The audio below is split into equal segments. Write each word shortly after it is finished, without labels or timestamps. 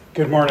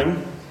Good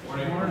morning.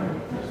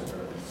 Morning.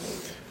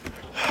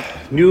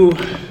 New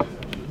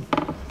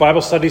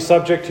Bible study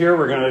subject here.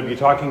 We're going to be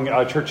talking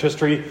church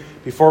history.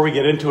 Before we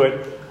get into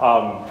it,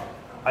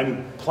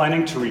 I'm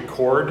planning to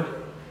record.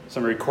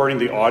 So I'm recording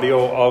the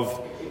audio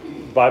of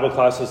Bible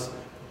classes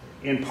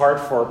in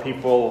part for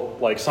people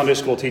like Sunday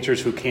school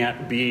teachers who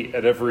can't be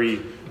at every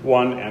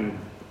one and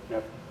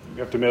you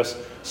have to miss.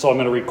 So I'm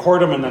going to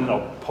record them and then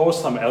they'll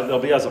post them. They'll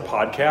be as a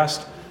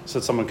podcast so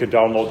that someone could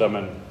download them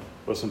and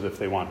listen to if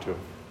they want to.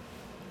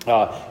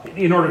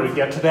 In order to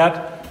get to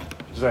that,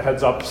 just a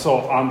heads up, so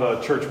on the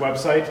church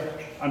website,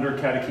 under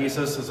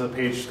catechesis is a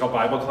page called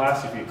Bible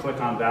Class. If you click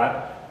on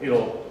that,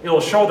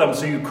 it'll show them,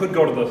 so you could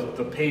go to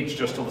the page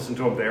just to listen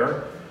to them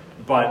there.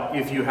 But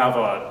if you have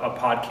a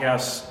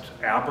podcast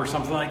app or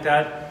something like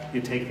that,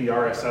 you take the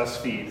RSS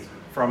feed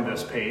from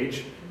this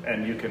page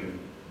and you can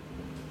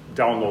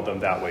download them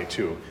that way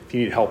too. If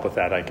you need help with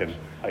that, I can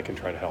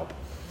try to help.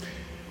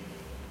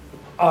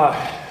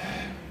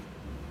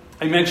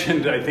 I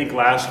mentioned, I think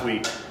last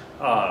week,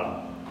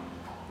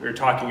 we were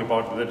talking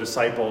about the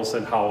disciples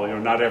and how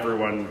not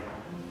everyone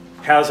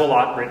has a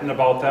lot written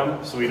about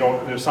them. So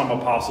there's some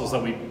apostles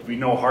that we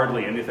know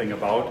hardly anything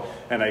about.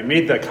 And I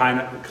made that kind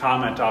of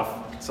comment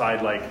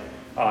offside, like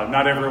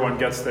not everyone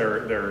gets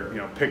their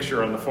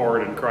picture on the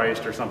forward in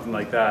Christ or something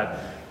like that.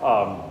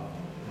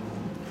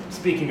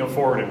 Speaking of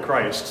forward in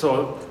Christ,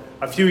 so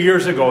a few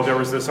years ago there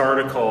was this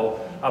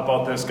article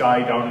about this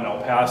guy down in El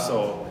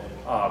Paso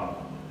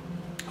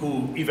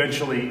who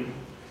eventually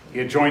he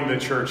had joined the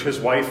church.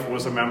 His wife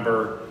was a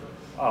member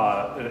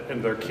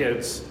and their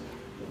kids,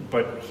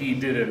 but he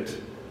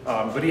didn't.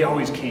 But he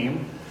always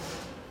came.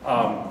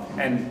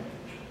 And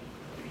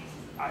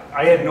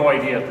I had no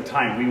idea at the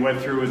time. We went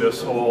through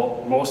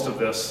most of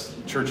this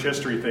church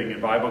history thing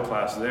in Bible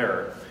class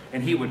there.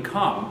 And he would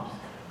come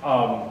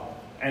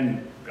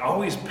and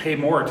always pay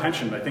more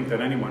attention, I think,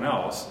 than anyone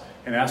else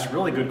and ask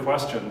really good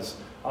questions.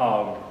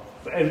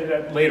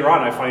 And later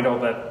on, I find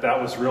out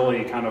that was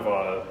really kind of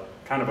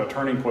a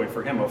turning point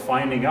for him of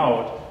finding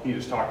out. He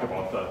just talked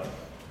about the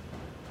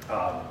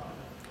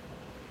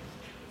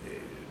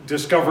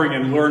discovering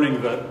and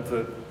learning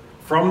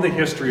from the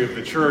history of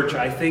the church.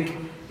 I think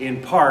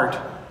in part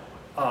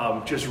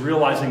just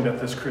realizing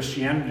that this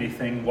Christianity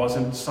thing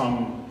wasn't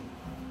some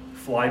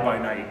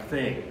fly-by-night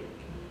thing,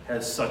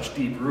 has such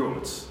deep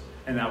roots,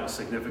 and that was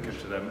significant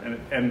to them.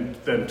 And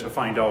then to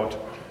find out,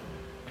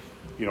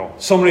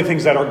 so many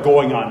things that are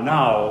going on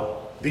now,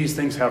 these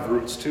things have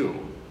roots too.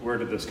 Where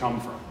did this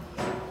come from?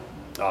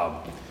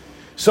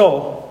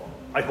 So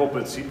I hope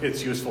it's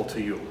useful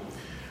to you.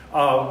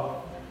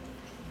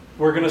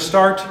 We're going to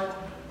start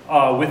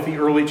with the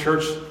early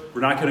church.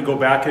 We're not going to go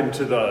back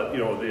into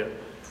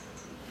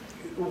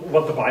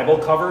what the Bible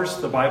covers.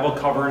 The Bible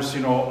covers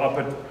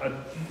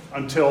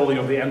until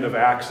the end of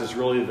Acts is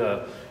really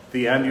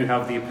the end. You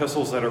have the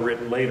epistles that are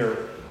written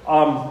later.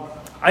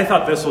 I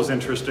thought this was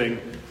interesting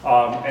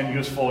and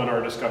useful in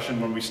our discussion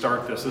when we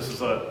start this. This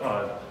is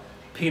a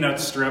peanut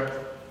strip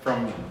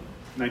from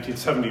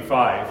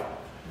 1975.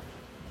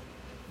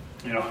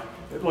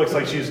 It looks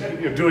like she's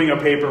doing a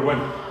paper. When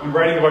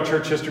writing about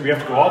church history, we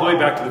have to go all the way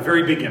back to the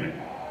very beginning.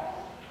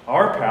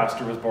 Our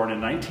pastor was born in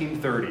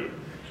 1930.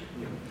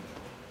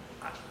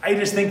 I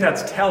just think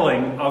that's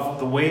telling of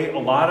the way a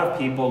lot of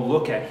people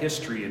look at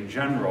history in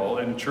general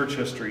and church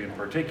history in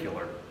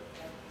particular.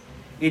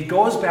 It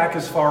goes back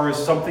as far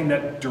as something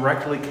that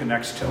directly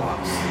connects to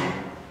us.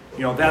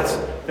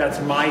 That's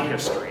my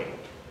history.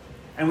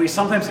 And we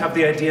sometimes have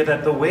the idea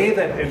that the way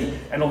that,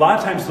 and a lot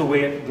of times the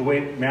way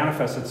it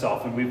manifests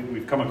itself, and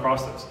we've come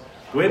across this,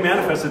 the way it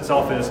manifests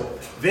itself is,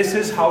 this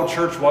is how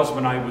church was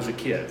when I was a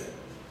kid.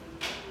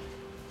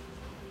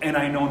 And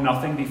I know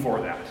nothing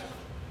before that.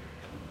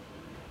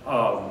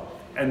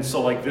 And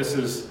so this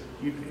is,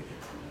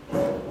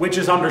 which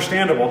is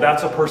understandable,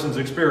 that's a person's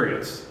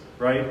experience,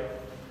 right?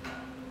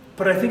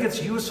 But I think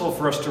it's useful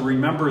for us to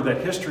remember that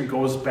history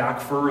goes back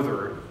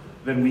further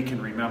than we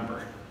can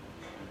remember.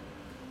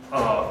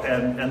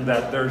 And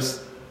that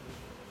there's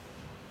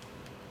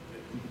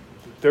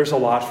a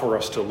lot for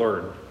us to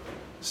learn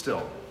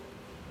still.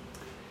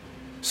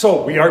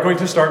 So we are going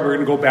to start, we're going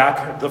to go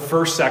back. The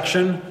first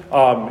section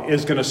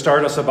is going to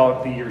start us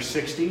about the year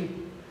 60.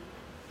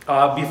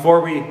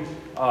 Before we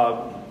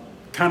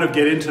kind of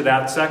get into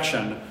that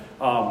section,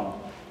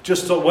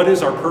 just so what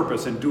is our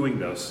purpose in doing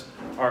this,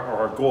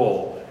 our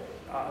goal?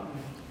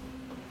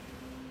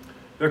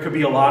 There could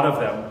be a lot of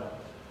them.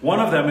 One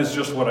of them is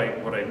just what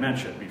I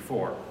mentioned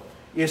before,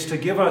 is to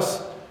give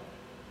us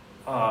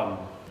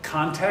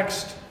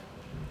context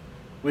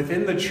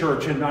within the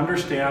church and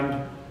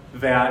understand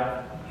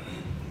that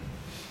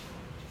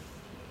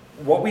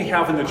what we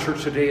have in the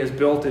church today is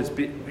built, it's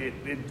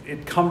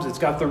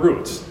got the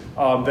roots,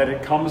 that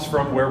it comes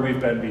from where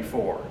we've been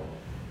before.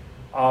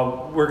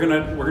 We're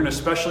gonna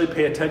especially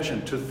pay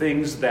attention to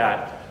things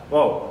that,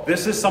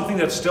 this is something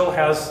that still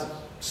has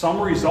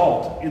some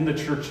result in the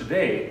church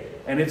today,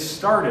 and it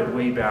started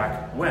way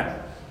back when.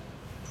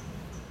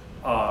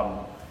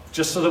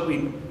 Just so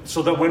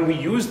that when we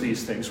use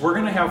these things, we're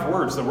going to have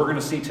words that we're going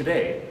to see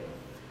today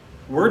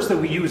Words that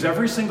we use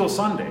every single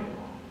Sunday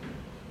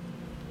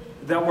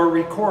that were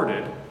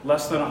recorded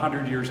less than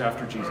 100 years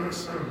after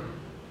Jesus.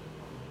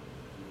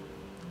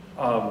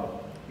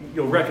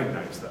 You'll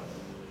recognize them.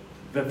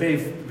 That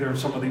they're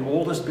some of the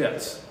oldest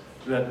bits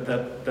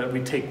that we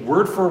take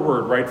word for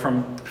word right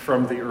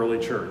from the early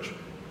church.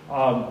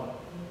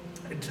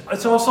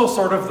 It's also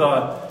sort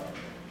of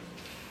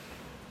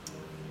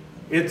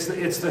it's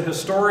the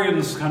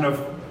historian's kind of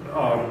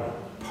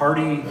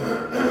party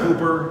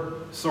pooper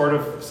sort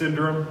of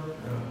syndrome,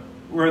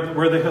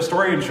 where the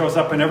historian shows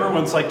up and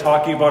everyone's like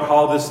talking about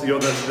how this,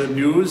 the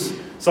news,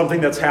 something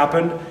that's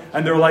happened,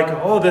 and they're like,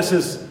 oh, this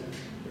is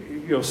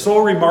so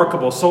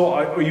remarkable.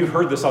 So you've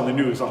heard this on the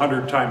news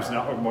 100 times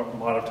now, or a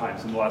lot of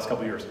times in the last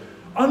couple of years.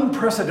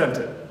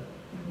 Unprecedented.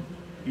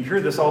 You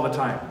hear this all the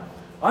time.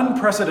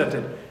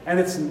 Unprecedented. And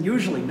it's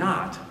usually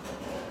not.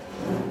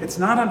 It's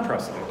not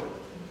unprecedented.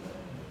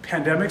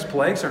 Pandemics,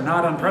 plagues are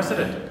not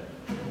unprecedented.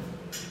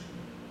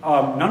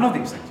 None of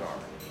these things are.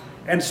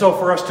 And so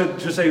for us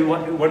to say,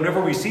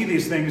 whenever we see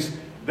these things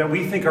that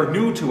we think are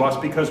new to us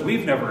because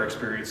we've never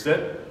experienced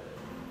it,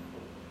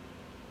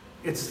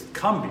 it's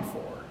come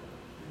before.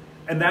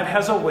 And that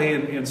has a way,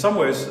 in some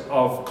ways,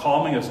 of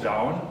calming us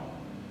down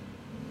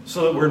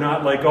so that we're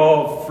not like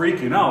all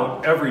freaking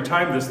out every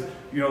time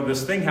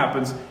this thing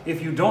happens.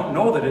 If you don't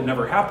know that it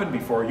never happened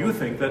before, you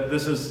think that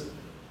this is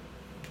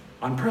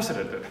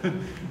unprecedented.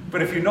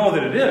 But if you know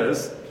that it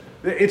is,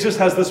 it just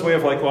has this way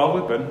of like, well,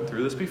 we've been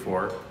through this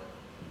before.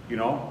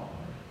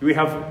 We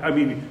have,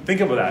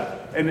 think about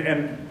that.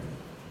 And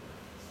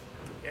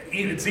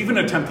it's even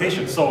a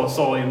temptation,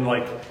 so in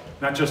like,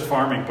 not just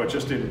farming, but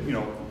just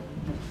in,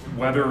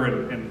 weather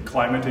and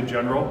climate in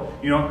general.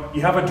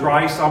 You have a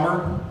dry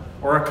summer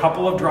or a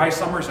couple of dry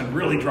summers and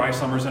really dry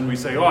summers, and we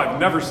say, oh, I've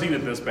never seen it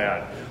this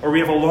bad. Or we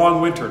have a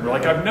long winter and we're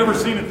like, I've never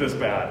seen it this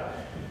bad.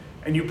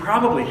 And you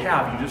probably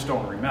have, you just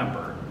don't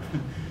remember.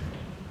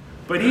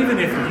 But even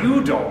if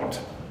you don't,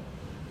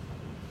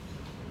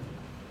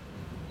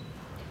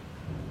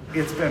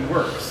 it's been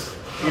worse,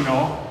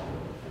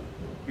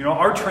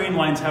 our train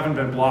lines haven't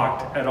been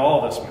blocked at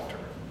all this winter.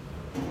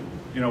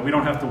 We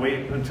don't have to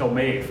wait until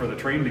May for the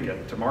train to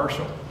get to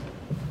Marshall,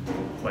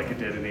 like it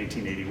did in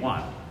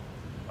 1881.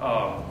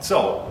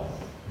 So,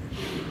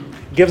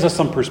 gives us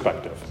some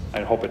perspective.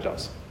 I hope it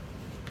does.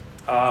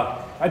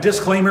 A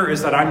disclaimer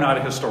is that I'm not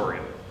a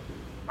historian.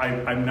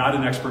 I'm not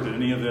an expert in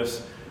any of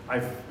this.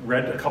 I've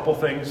read a couple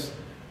things.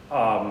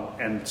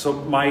 And so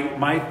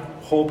my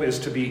hope is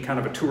to be kind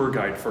of a tour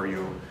guide for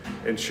you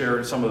and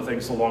share some of the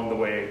things along the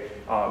way.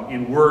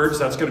 In words,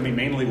 that's going to be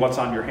mainly what's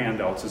on your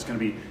handouts. It's going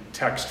to be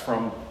text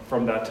from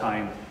that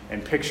time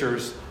and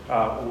pictures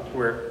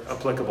where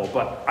applicable.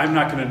 But I'm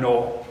not going to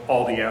know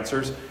all the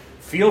answers.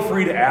 Feel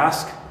free to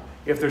ask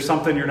if there's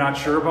something you're not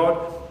sure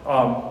about.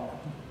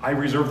 I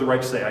reserve the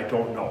right to say I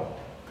don't know,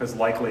 because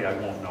likely I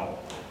won't know.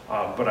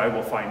 But I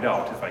will find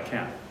out if I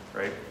can,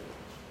 right?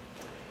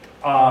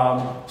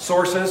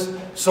 Sources.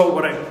 So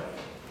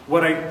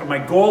my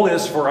goal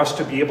is for us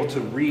to be able to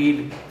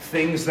read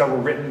things that were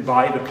written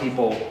by the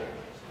people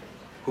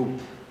who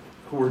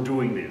are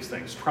doing these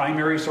things.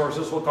 Primary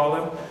sources, we'll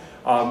call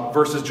them,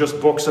 versus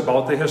just books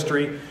about the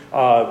history.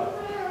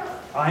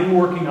 I'm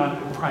working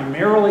on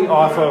primarily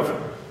off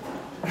of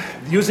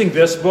using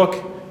this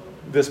book,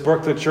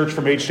 The Church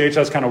from Age to Age.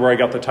 That's kind of where I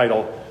got the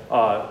title.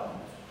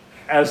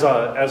 As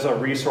a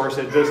resource,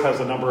 this has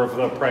a number of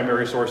the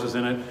primary sources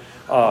in it.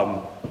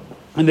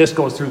 And this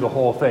goes through the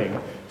whole thing.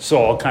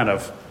 So I'll kind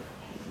of,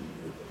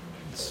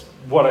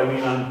 what I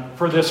mean on,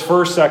 for this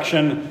first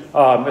section,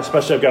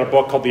 especially I've got a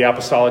book called The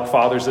Apostolic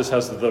Fathers. This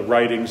has the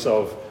writings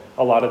of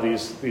a lot of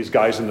these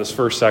guys in this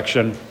first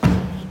section.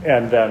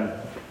 And then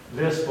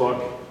this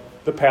book,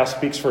 The Past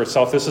Speaks for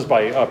Itself. This is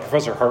by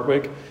Professor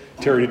Hartwig.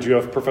 Terry, did you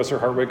have Professor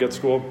Hartwig at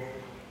school?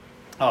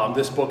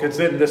 This book,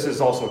 this is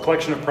also a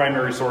collection of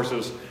primary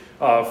sources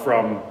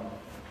from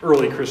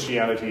early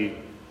Christianity.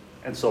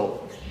 And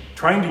so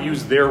trying to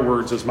use their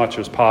words as much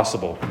as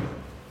possible.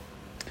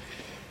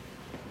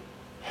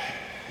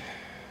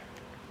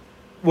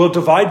 We'll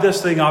divide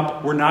this thing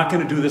up. We're not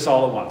going to do this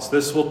all at once.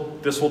 This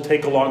will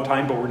take a long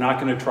time, but we're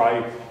not going to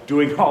try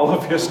doing all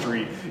of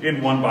history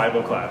in one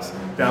Bible class.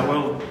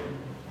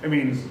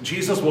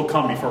 Jesus will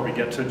come before we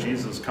get to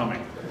Jesus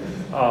coming.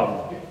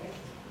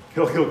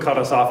 He'll cut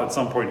us off at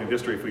some point in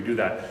history if we do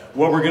that.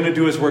 What we're going to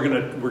do is we're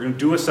going to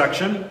do a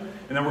section,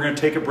 and then we're going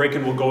to take a break,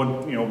 and we'll go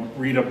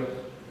and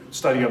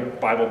study a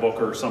Bible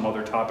book or some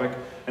other topic,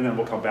 and then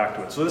we'll come back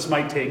to it. So this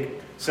might take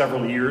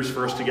several years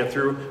for us to get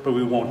through, but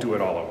we won't do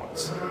it all at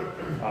once.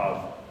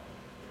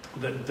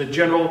 The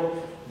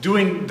general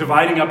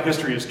dividing up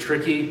history is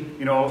tricky,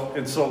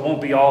 and so it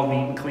won't be all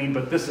neat and clean,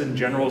 but this in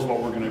general is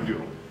what we're going to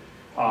do.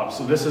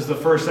 So this is the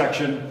first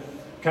section,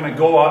 kind of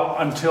go up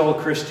until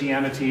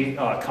Christianity,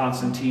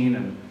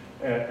 Constantine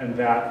and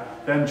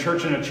that. Then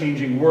Church in a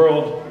Changing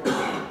World,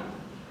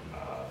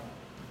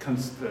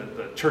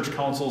 the church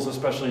councils,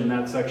 especially in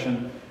that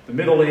section, the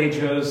Middle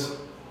Ages,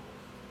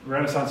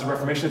 Renaissance and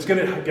Reformation. It's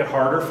going to get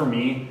harder for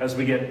me as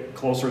we get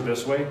closer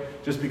this way,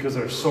 just because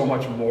there's so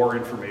much more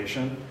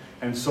information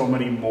and so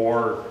many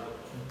more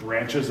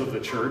branches of the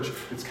church.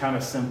 It's kind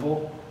of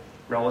simple,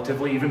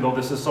 relatively, even though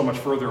this is so much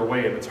further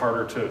away and it's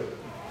harder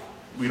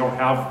we don't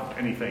have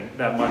anything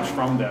that much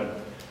from them.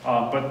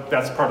 But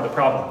that's part of the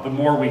problem. The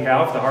more we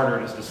have, the harder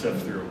it is to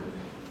sift through.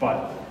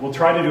 But we'll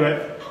try to do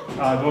it,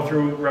 go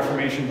through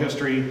Reformation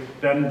history,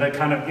 then the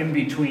kind of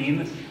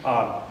in-between,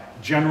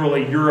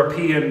 generally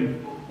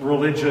European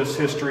religious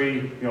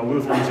history,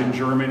 Lutherans in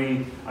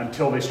Germany,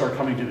 until they start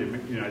coming to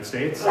the United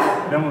States.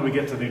 Then when we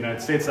get to the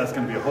United States, that's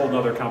going to be a whole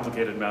other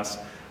complicated mess.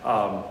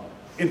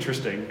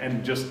 Interesting,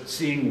 and just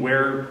seeing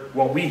where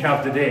what we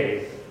have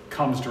today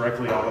comes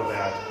directly out of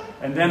that.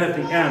 And then at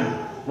the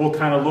end, we'll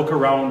kind of look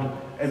around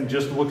and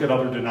just look at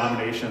other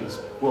denominations.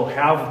 We'll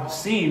have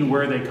seen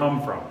where they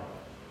come from.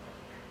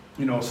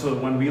 So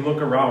when we look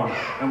around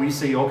and we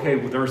see, okay,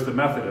 well, there's the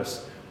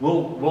Methodists,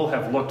 we'll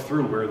have looked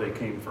through where they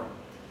came from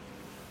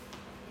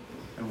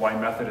and why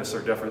Methodists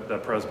are different than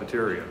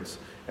Presbyterians.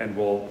 And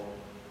we'll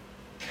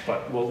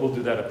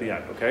do that at the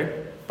end,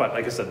 okay? But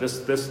like I said,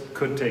 this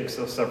could take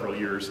several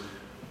years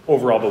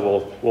overall,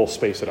 but we'll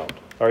space it out.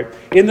 All right.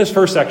 In this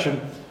first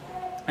section,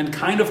 and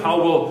kind of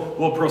how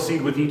we'll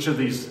proceed with each of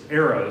these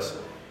eras,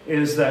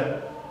 is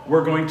that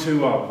we're going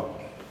to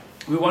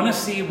we want to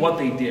see what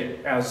they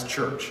did as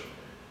church.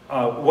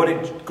 What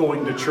did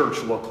going to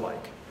church look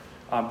like?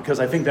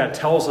 Because I think that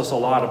tells us a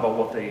lot about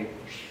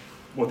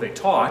what they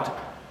taught,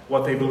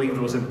 what they believed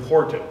was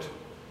important.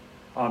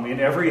 In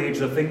every age,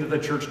 the thing that the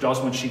church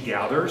does when she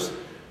gathers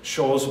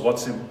shows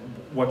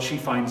what she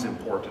finds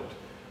important.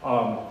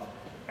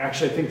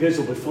 Actually, I think this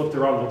will be flipped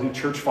around. We'll do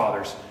church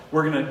fathers.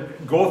 We're going to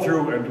go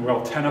through,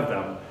 10 of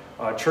them,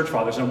 church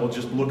fathers, and we'll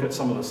just look at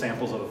some of the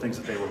samples of the things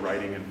that they were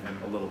writing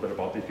and a little bit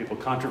about these people.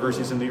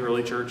 Controversies in the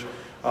early church,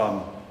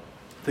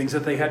 things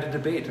that they had to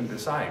debate and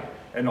decide,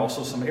 and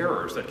also some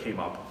errors that came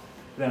up.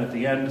 Then at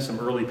the end, some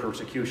early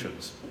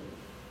persecutions.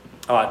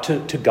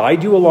 To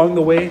guide you along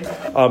the way,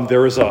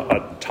 there is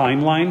a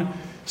timeline.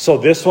 So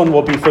this one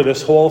will be for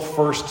this whole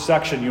first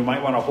section. You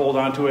might want to hold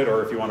on to it,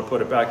 or if you want to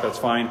put it back, that's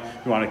fine.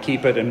 If you want to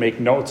keep it and make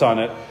notes on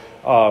it.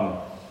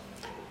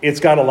 It's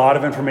got a lot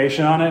of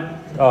information on it,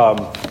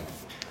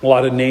 a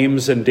lot of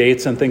names and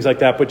dates and things like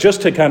that. But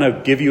just to kind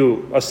of give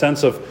you a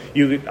sense of,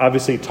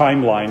 obviously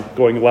timeline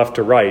going left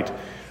to right.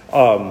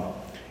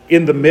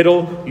 In the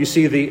middle, you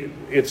see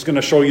it's going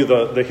to show you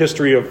the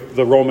history of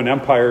the Roman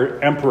Empire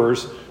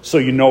emperors, so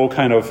you know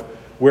kind of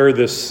where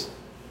this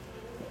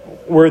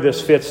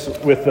fits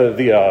with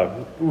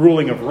the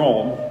ruling of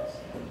Rome.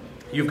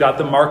 You've got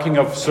the marking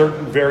of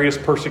certain various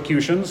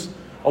persecutions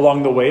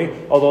along the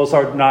way, although those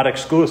are not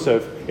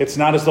exclusive. It's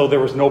not as though there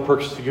was no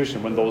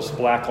persecution when those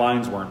black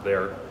lines weren't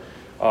there.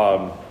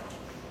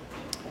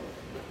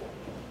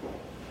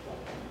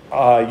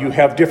 You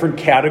have different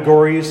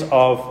categories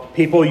of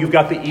people. You've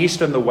got the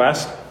East and the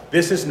West.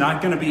 This is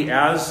not going to be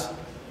as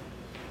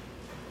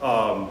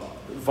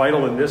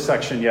vital in this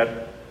section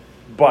yet,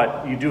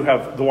 but you do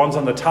have the ones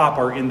on the top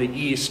are in the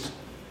East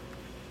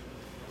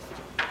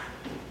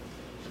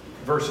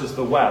versus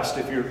the West.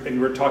 And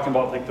we're talking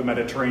about like the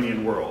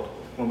Mediterranean world.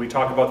 When we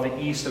talk about the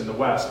East and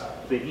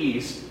the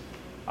East,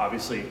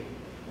 obviously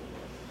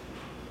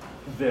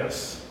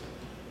this,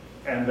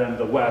 and then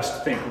the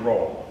West, think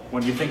Rome.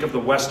 When you think of the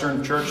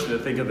Western church, you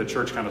think of the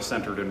church kind of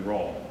centered in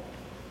Rome.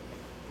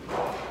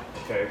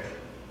 Okay?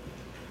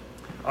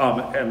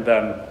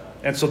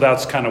 And so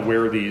that's kind of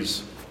where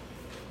these,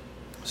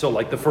 so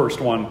like the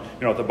first one,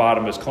 at the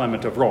bottom is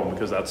Clement of Rome,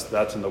 because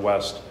that's in the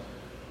West.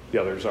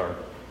 The others are.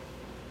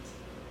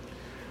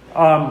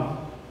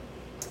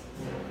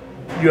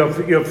 You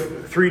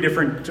have three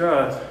different,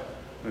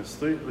 there's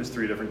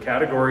three different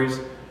categories.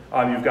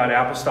 You've got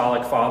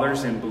apostolic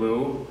fathers in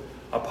blue,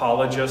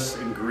 apologists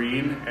in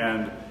green,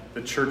 and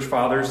the church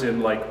fathers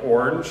in like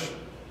orange,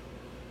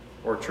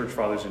 or church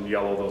fathers in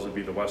yellow. Those would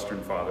be the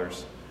Western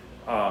fathers.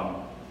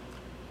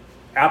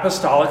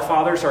 Apostolic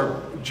fathers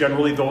are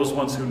generally those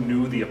ones who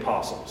knew the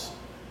apostles,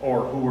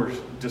 or who were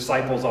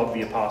disciples of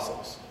the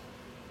apostles.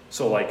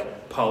 So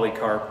like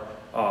Polycarp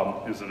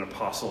is an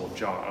apostle of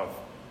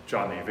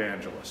John the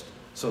Evangelist.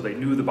 So they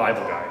knew the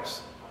Bible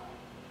guys.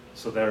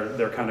 So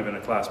they're kind of in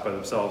a class by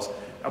themselves.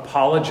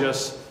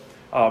 Apologists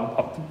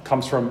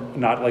comes from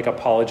not like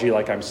apology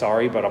like I'm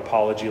sorry, but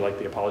apology like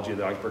the apology of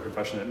the Augsburg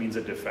Confession. That means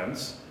a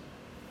defense.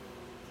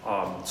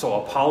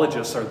 So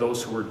apologists are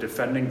those who were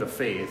defending the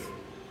faith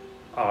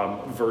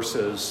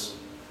versus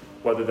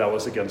whether that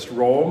was against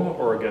Rome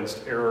or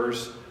against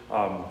errors.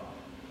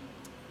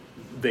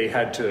 They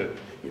had to,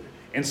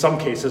 in some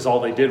cases,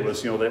 all they did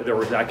was, there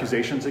were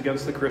accusations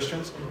against the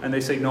Christians, and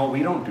they say, no,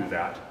 we don't do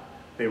that.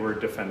 They were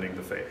defending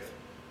the faith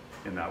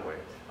in that way.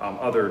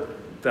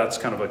 That's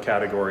kind of a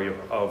category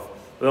of,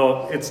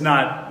 well, it's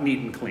not neat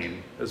and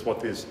clean, is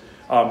what these,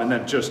 and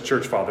then just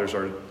church fathers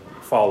are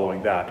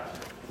following that.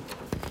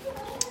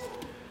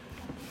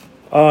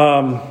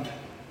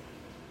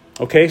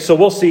 Okay, so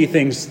we'll see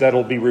things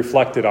that'll be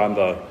reflected on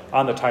the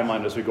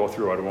timeline as we go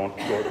through it. I won't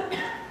go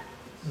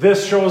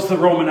This shows the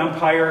Roman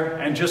Empire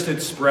and just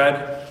its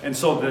spread. And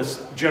so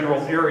this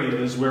general area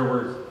is where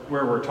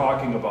we're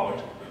talking about.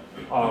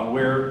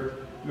 Where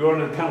we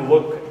want to kind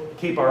of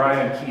keep our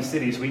eye on key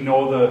cities. We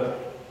know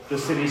the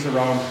cities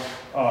around,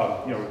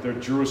 the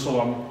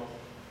Jerusalem.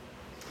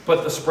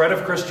 But the spread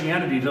of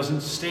Christianity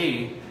doesn't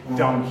stay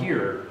down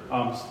here.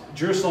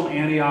 Jerusalem,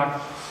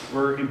 Antioch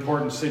were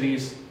important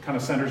cities, kind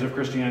of centers of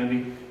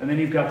Christianity. And then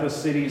you've got the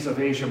cities of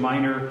Asia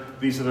Minor.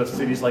 These are the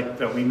cities like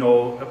that we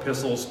know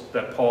epistles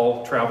that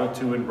Paul traveled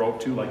to and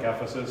wrote to, like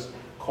Ephesus,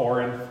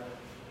 Corinth,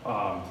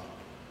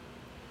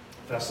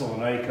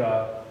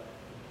 Thessalonica.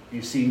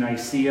 You see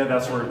Nicaea,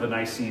 that's where the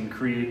Nicene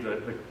Creed,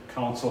 the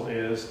council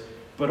is.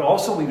 But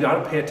also we've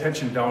got to pay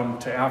attention down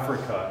to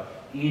Africa.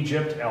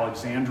 Egypt,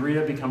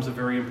 Alexandria becomes a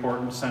very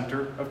important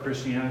center of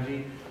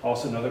Christianity.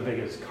 Also another big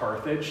is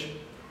Carthage.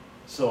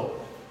 So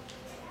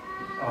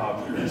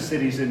the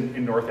cities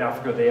in North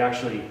Africa, they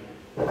actually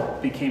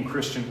became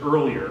Christian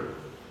earlier.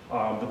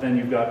 But then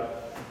you've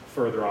got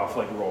further off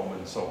like Rome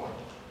and so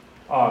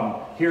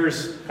on.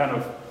 Here's kind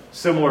of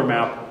similar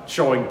map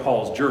showing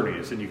Paul's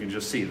journeys, and you can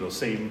just see those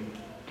same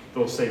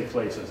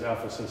places.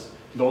 Ephesus,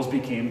 those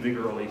became the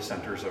early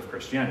centers of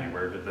Christianity.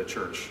 Where did the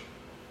church,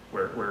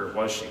 where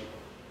was she?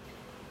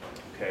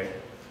 Okay.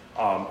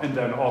 And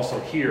then also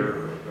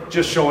here,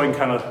 just showing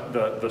kind of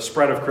the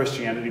spread of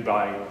Christianity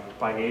by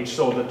age.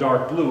 So the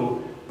dark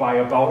blue by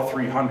about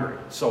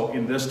 300. So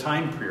in this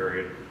time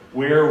period,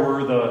 where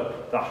were the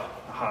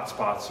hot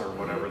spots or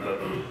whatever,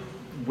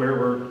 where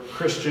were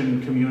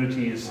Christian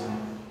communities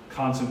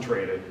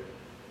concentrated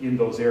in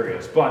those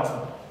areas? But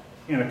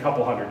in a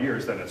couple hundred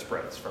years, then it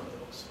spreads from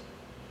those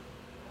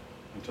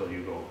until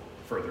you go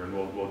further, and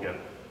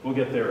we'll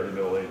get there in the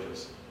Middle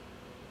Ages.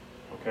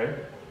 Okay.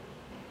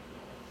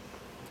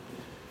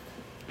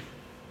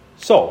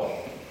 So,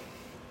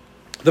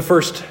 the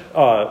first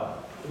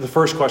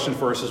question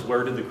for us is,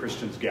 where did the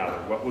Christians gather?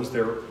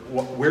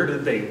 Where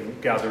did they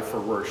gather for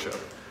worship?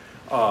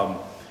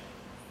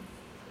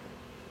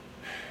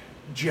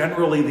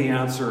 Generally, the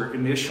answer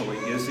initially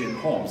is in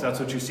homes. That's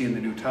what you see in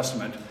the New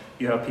Testament.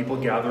 You have people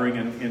gathering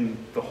in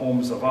the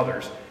homes of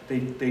others. They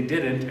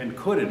didn't and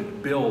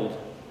couldn't build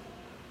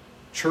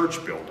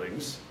church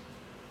buildings,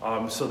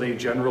 so they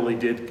generally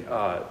did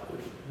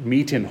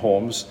meet in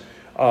homes.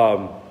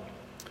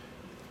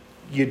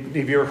 Have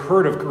you ever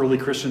heard of early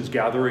Christians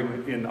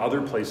gathering in other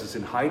places,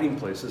 in hiding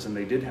places? And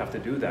they did have to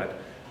do that.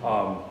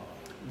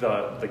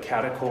 The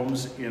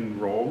catacombs in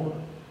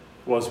Rome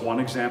was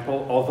one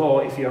example. Although,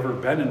 if you've ever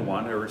been in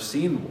one or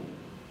seen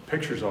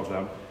pictures of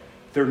them,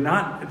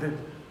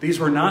 these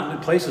were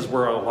not places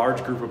where a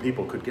large group of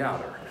people could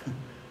gather.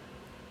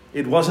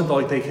 It wasn't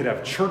like they could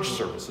have church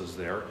services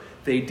there.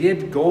 They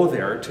did go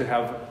there to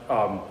have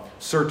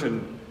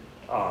certain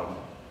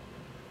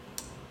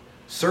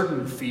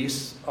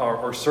feasts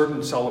or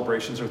certain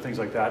celebrations or things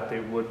like that. They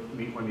would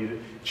meet when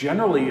needed.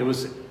 Generally, it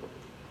was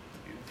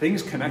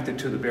things connected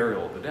to the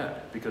burial of the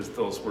dead, because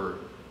those were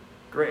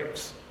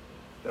graves.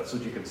 That's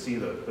what you can see,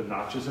 the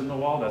notches in the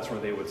wall. That's where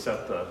they would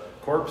set the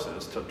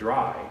corpses to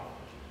dry,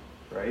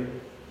 right?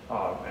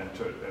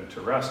 And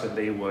to rest. And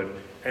they would,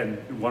 and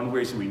one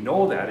reason we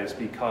know that is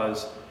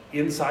because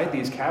inside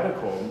these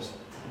catacombs,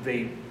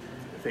 they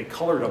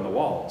colored on the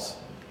walls.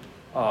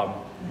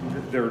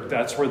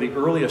 That's where the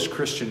earliest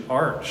Christian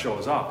art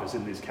shows up, is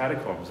in these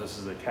catacombs. This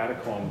is a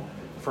catacomb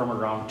from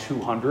around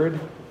 200.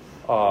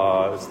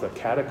 It's the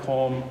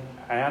Catacomb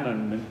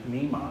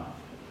Anonyma.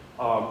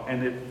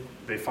 And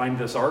they find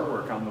this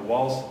artwork on the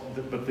walls,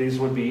 but these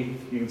would be,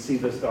 you can see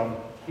this down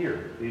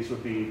here. These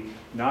would be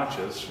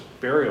notches,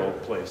 burial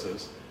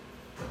places.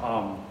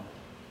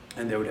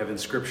 And they would have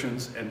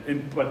inscriptions.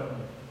 But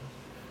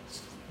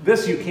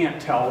this you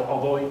can't tell,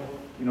 although,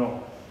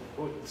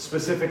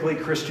 specifically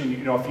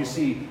Christian, if you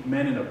see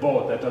men in a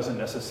boat, that doesn't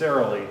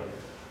necessarily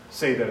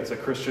say that it's a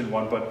Christian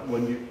one, but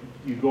when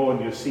you go and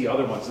you see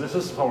other ones, this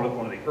is one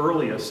of the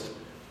earliest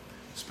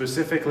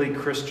specifically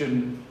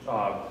Christian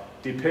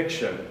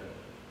depiction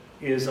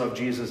is of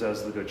Jesus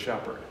as the Good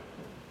Shepherd.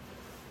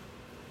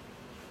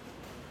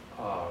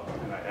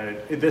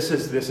 This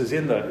is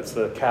it's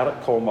the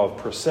Catacomb of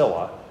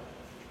Priscilla,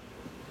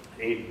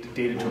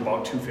 dated to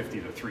about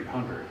 250 to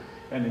 300.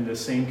 And in the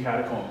same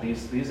catacomb,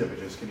 these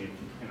images,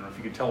 if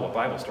you can tell what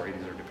Bible story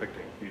these are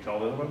depicting. Can you tell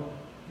the other one?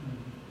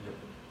 Yep.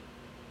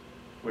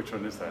 Which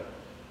one is that?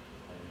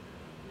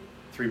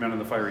 3 men in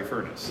the fiery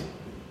furnace.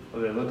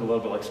 Well, they look a little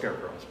bit like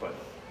scarecrows, but.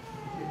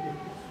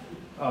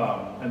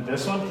 And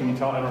this one, can you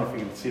tell? I don't know if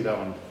you can see that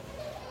one.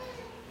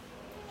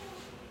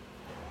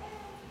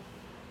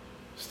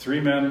 It's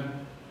 3 men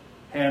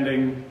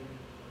handing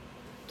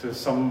to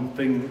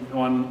something,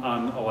 one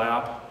on a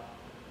lap.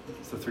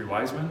 It's the 3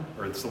 wise men,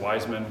 or it's the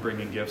wise men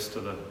bringing gifts to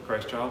the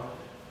Christ child.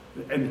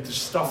 And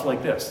stuff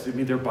like this. I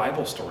mean, they're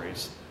Bible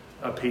stories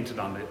painted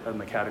on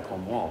the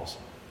catacomb walls.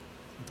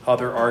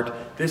 Other art.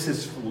 This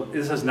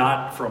is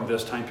not from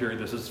this time period.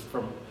 This is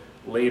from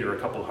later, a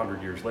couple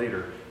hundred years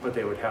later. But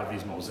they would have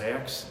these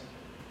mosaics,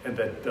 and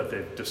that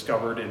they've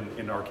discovered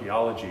in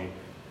archaeology.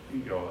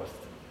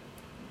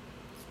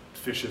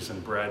 Fishes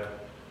and bread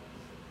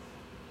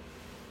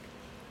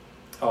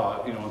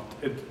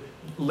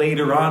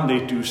Later on,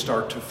 they do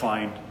start to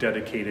find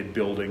dedicated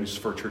buildings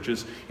for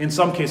churches. In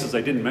some cases,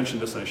 I didn't mention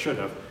this, and I should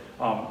have,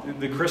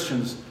 the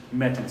Christians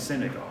met in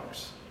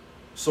synagogues.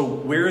 So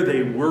where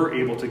they were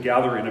able to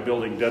gather in a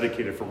building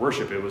dedicated for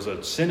worship, it was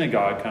a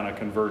synagogue kind of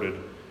converted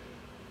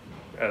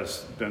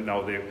as,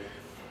 now they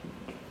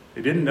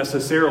didn't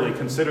necessarily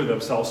consider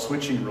themselves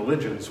switching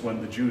religions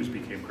when the Jews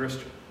became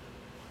Christian.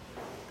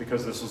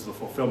 Because this was the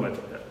fulfillment,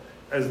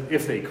 as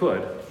if they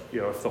could,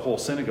 if the whole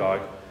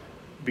synagogue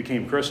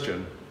became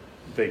Christian,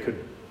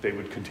 they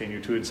would continue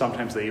to, and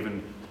sometimes they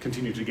even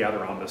continue to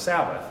gather on the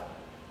Sabbath,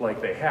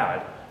 like they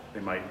had.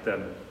 They might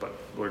then, but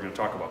we're going to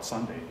talk about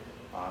Sunday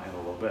in a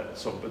little bit.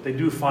 So, but they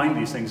do find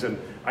these things, and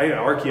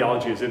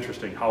archaeology is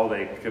interesting how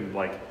they can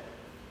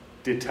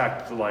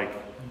detect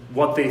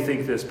what they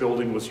think this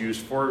building was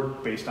used for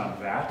based on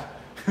that.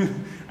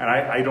 And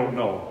I don't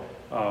know,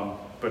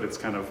 but it's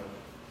kind of,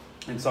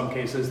 in some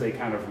cases they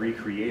kind of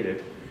recreate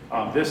it.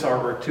 This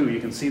artwork too, you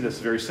can see this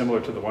is very similar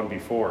to the one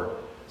before.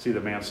 See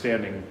the man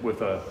standing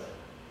with a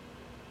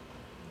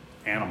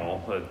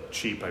animal, a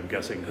sheep, I'm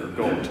guessing, or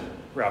goat,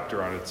 wrapped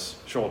around its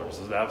shoulders.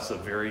 So that's a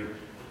very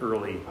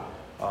early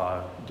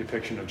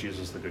depiction of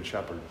Jesus the Good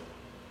Shepherd.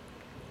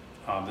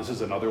 This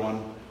is another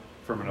one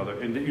from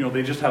another, and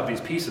they just have these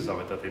pieces of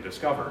it that they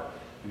discover,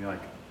 and you're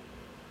like,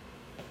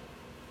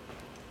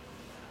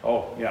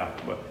 oh yeah,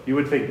 but you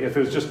would think if it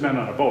was just men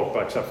on a boat,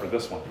 but except for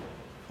this one,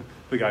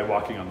 the guy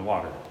walking on the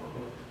water.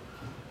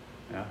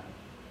 Yeah.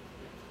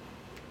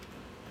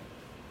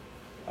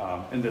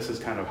 And this is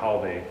kind of how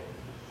they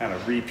kind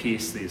of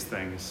repiece these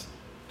things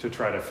to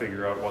try to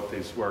figure out what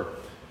these were.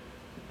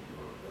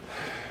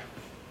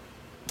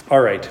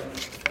 All right.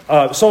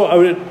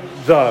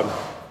 The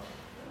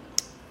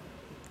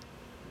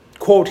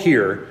quote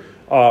here,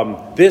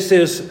 this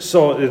is,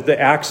 so the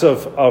Acts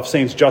of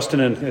Saints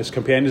Justin and his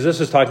companions, this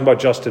is talking about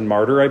Justin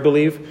Martyr, I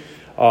believe.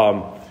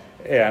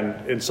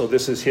 And so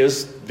this is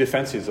his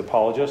defense, he's an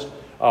apologist.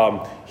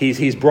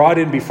 He's brought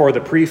in before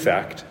the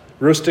prefect,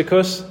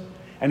 Rusticus,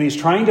 and he's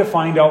trying to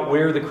find out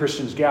where the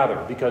Christians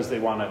gather because they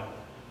want to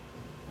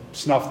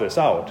snuff this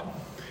out.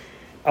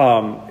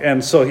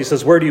 And so he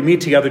says, where do you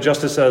meet together?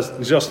 Justin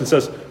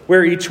says,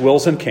 where each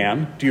wills and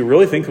can. Do you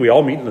really think we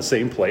all meet in the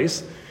same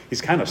place? He's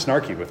kind of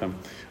snarky with him.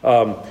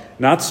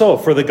 Not so,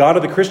 for the God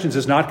of the Christians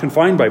is not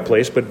confined by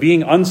place, but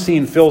being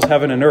unseen fills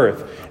heaven and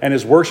earth, and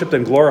is worshipped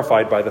and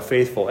glorified by the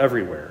faithful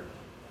everywhere.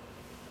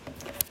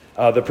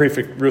 The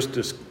prefect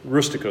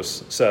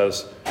Rusticus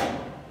says,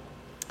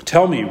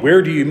 tell me,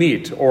 where do you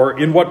meet, or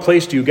in what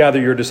place do you gather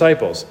your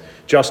disciples?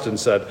 Justin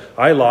said,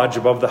 I lodge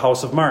above the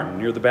house of Martin,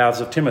 near the baths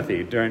of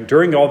Timothy.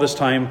 During all this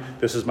time,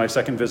 this is my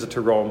second visit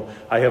to Rome,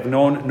 I have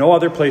known no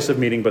other place of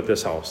meeting but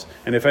this house.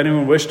 And if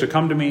anyone wished to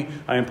come to me,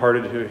 I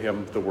imparted to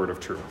him the word of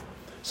truth.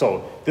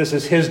 So this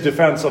is his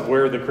defense of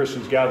where the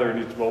Christians gather,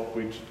 and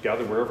we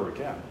gather wherever we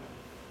can.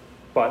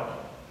 But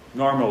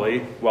normally,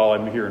 while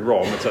I'm here in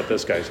Rome, it's at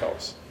this guy's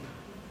house.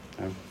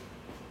 Okay.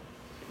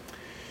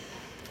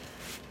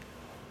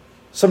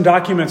 Some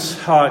documents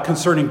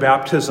concerning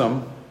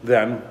baptism,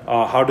 then.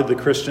 How did the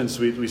Christians,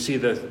 we see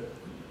the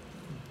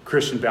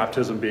Christian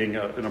baptism being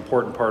an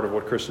important part of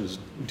what Christians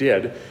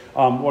did.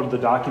 One of the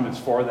documents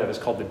for that is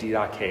called the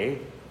Didache.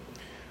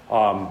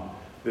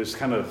 There's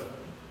kind of,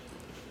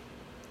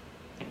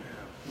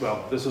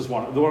 well, this is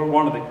one of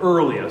the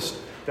earliest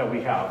that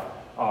we have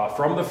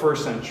from the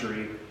first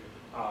century.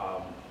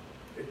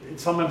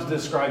 It's sometimes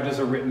described as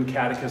a written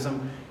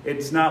catechism.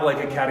 It's not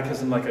like a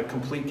catechism, like a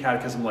complete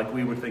catechism like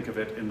we would think of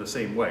it in the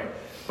same way.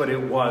 But it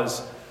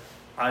was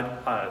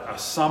a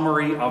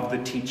summary of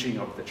the teaching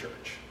of the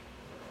church,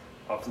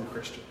 of the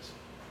Christians.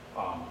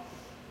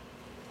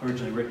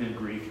 Originally written in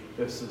Greek.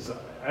 This is,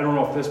 I don't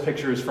know if this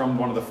picture is from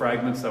one of the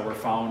fragments that were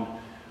found,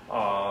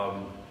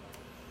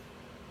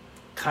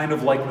 kind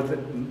of like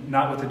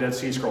not with the Dead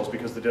Sea Scrolls,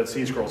 because the Dead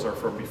Sea Scrolls are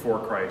from before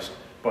Christ,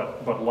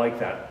 but like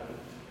that.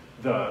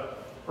 The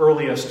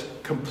earliest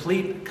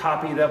complete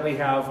copy that we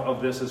have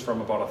of this is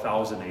from about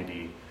 1000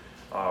 AD,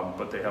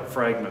 but they have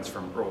fragments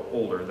from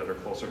older that are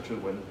closer to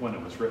when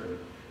it was written.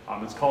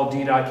 It's called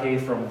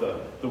Didache from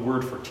the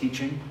word for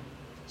teaching.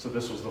 So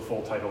this was the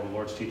full title, the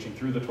Lord's teaching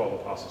through the 12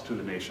 apostles to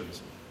the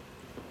nations.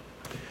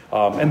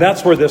 And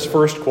that's where this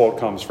first quote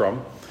comes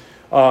from.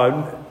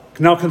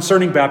 Now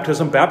concerning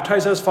baptism,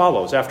 baptize as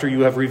follows. After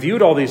you have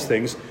reviewed all these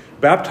things,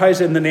 baptize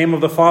in the name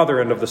of the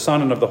Father and of the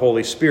Son and of the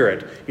Holy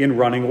Spirit in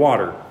running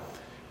water.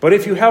 But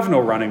if you have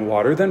no running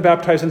water, then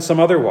baptize in some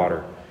other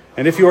water.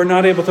 And if you are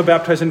not able to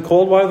baptize in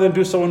cold water, then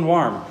do so in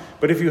warm.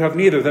 But if you have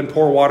neither, then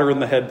pour water in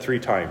the head 3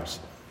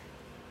 times.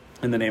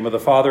 In the name of the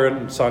Father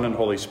and Son and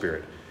Holy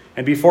Spirit.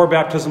 And before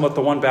baptism, let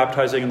the one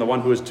baptizing and the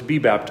one who is to be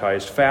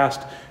baptized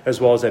fast, as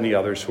well as any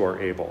others who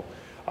are able.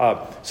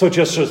 So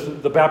just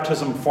the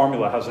baptism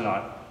formula has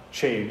not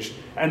changed.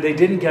 And they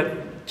didn't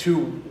get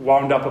too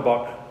wound up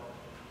about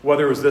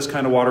whether it was this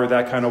kind of water or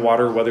that kind of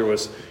water, whether it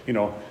was,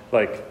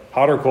 like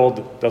hot or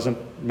cold, doesn't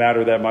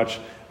matter that much.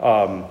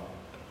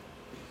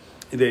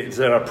 Is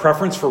that a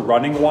preference for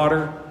running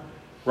water?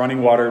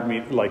 Running water,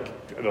 like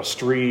a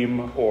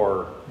stream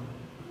or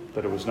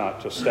that it was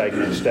not just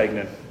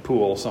stagnant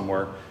pool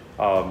somewhere.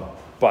 And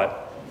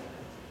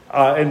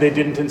they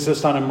didn't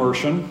insist on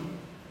immersion,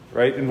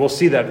 right? And we'll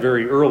see that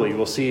very early.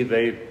 We'll see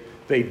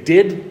they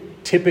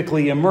did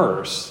typically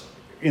immerse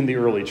in the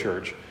early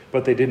church,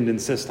 but they didn't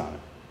insist on it.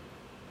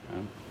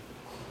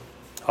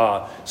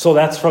 So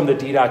that's from the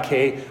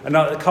D.K.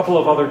 A couple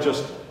of other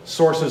just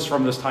sources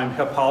from this time.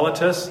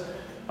 Hippolytus,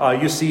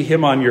 you see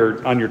him on your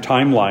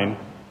timeline,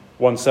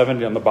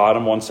 170 on the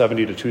bottom,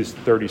 170 to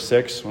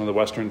 236, one of the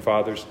Western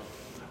Fathers.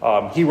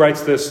 He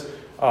writes this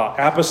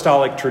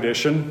apostolic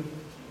tradition,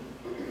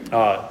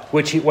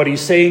 what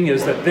he's saying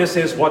is that this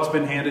is what's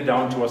been handed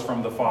down to us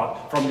from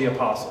the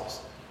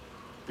apostles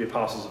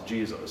of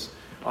Jesus.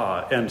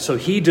 And so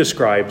he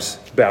describes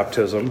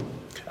baptism.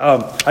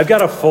 I've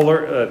got a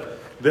fuller...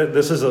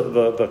 this is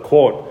the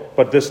quote,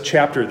 but this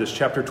chapter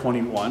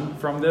 21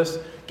 from this,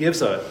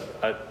 gives a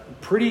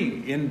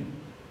pretty in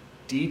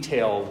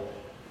detailed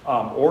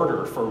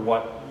order for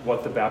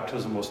what the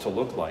baptism was to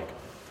look like.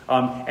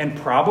 And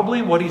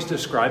probably what he's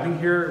describing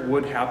here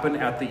would happen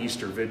at the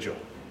Easter Vigil.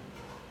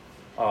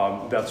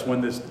 That's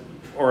when this,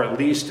 or at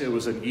least it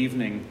was an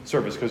evening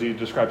service, because he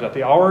describes at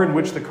the hour in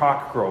which the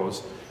cock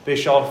crows, they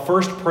shall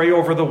first pray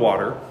over the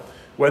water.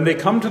 When they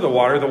come to the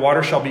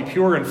water shall be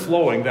pure and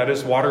flowing, that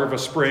is, water of a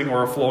spring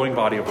or a flowing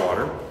body of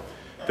water.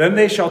 Then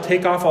they shall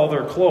take off all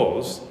their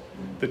clothes.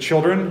 The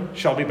children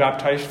shall be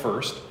baptized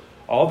first.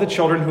 All the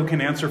children who can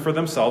answer for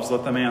themselves,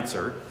 let them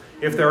answer.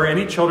 If there are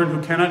any children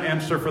who cannot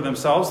answer for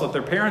themselves, let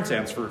their parents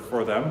answer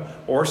for them,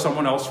 or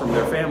someone else from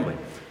their family.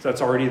 So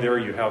that's already there.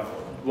 You have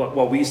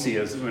what we see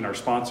as in our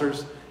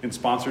sponsors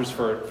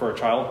for a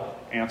child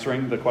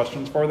answering the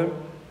questions for them.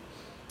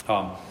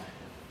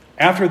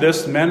 After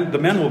this, the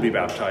men will be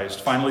baptized,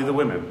 finally the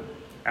women.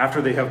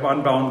 After they have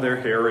unbound their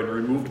hair and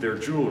removed their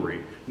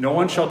jewelry, no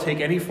one shall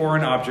take any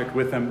foreign object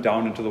with them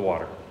down into the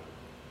water.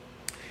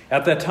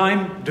 At that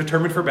time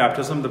determined for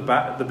baptism,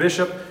 the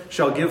bishop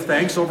shall give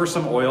thanks over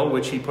some oil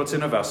which he puts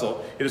in a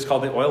vessel. It is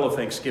called the oil of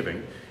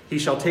thanksgiving. He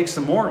shall take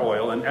some more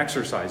oil and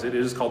exorcise it.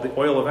 It is called the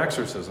oil of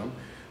exorcism.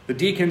 The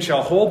deacon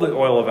shall hold the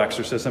oil of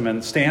exorcism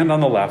and stand on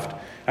the left.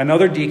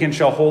 Another deacon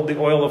shall hold the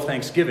oil of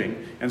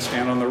thanksgiving and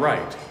stand on the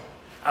right.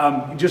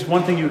 Just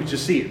one thing you could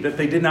just see, that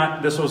they did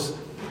not, it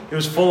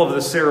was full of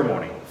the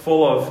ceremony,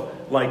 full of,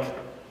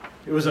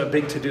 it was a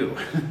big to-do.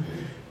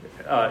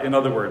 In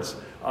other words,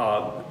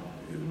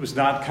 it was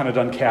not kind of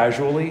done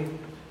casually.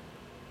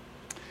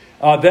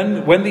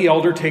 Then when the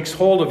elder takes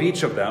hold of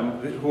each of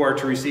them who are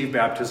to receive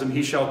baptism,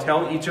 he shall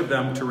tell each of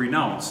them to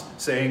renounce,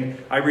 saying,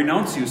 I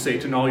renounce you,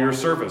 Satan, all your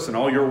service and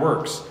all your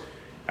works.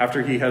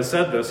 After he has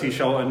said this, he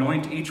shall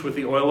anoint each with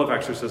the oil of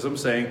exorcism,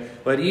 saying,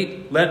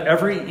 let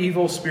every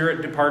evil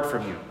spirit depart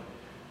from you.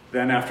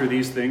 Then after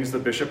these things, the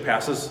bishop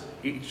passes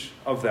each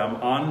of them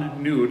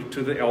on nude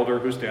to the elder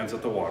who stands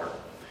at the water.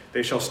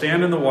 They shall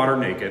stand in the water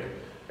naked.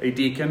 A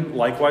deacon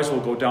likewise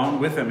will go down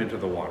with them into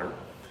the water.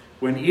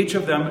 When each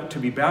of them to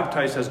be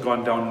baptized has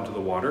gone down into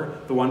the water,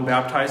 the one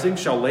baptizing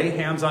shall lay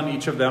hands on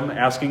each of them,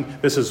 asking,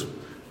 this is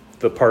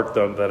the part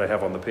that I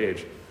have on the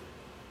page,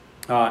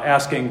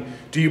 asking,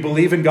 do you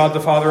believe in God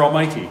the Father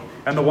Almighty?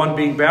 And the one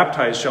being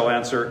baptized shall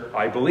answer,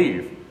 I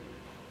believe.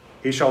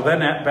 He shall then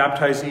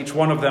baptize each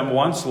one of them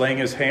once, laying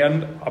his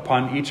hand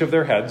upon each of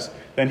their heads.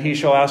 Then he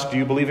shall ask, do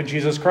you believe in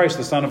Jesus Christ,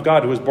 the Son of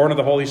God, who was born of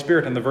the Holy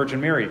Spirit and the Virgin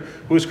Mary,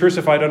 who was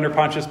crucified under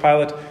Pontius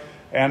Pilate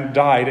and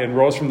died and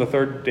rose from the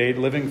third day,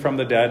 living from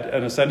the dead,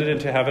 and ascended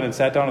into heaven and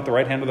sat down at the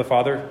right hand of the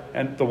Father,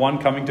 and the one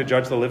coming to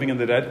judge the living and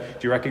the dead?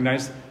 Do you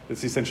recognize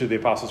it's essentially the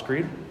Apostles'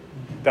 Creed?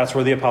 That's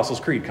where the Apostles'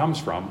 Creed comes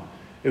from.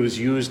 It was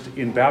used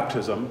in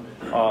baptism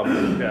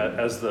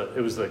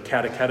it was the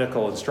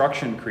catechetical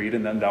instruction creed,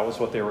 and then that was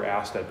what they were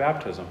asked at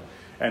baptism.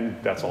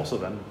 And that's also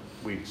then,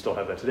 we still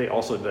have that today.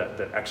 Also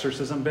that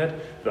exorcism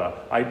bit, the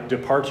I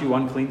depart you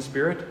unclean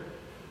spirit,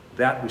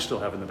 that we still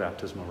have in the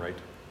baptismal rite.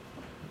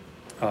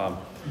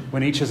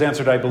 When each has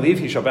answered, I believe,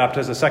 he shall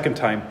baptize a second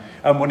time.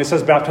 When it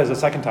says baptize a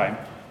second time,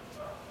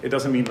 it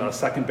doesn't mean a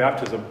second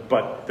baptism,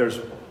 but there's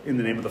in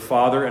the name of the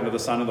Father and of the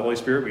Son and the Holy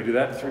Spirit. We do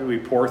that. We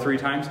pour 3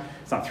 times.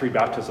 It's not 3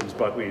 baptisms,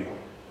 but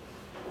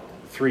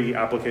 3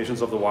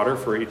 applications of the water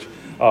for each.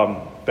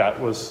 That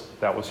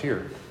was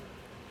here.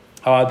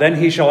 Then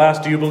he shall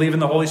ask, do you believe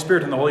in the Holy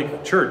Spirit and the Holy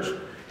Church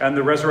and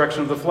the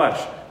resurrection of the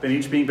flesh? Then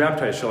each being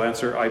baptized shall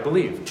answer, I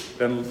believe.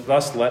 Then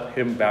thus let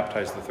him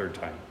baptize the 3rd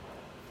time.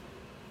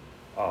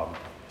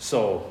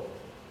 So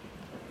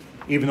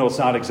even though it's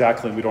not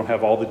exactly, we don't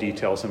have all the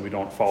details and we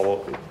don't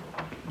follow,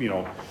 we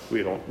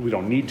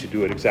don't need to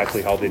do it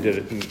exactly how they did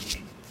it.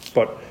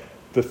 But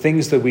the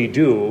things that we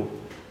do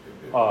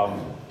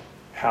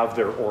have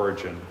their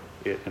origin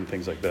in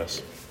things like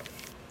this.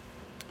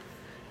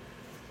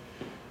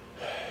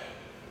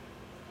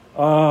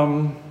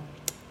 So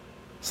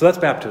that's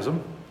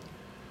baptism.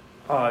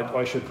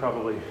 I should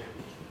probably.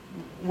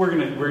 We're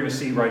gonna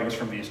see writings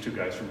from these 2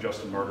 guys, from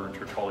Justin Martyr and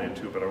Tertullian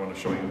too, but I want to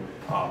show you.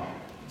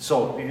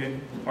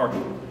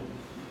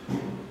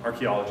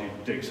 Archaeology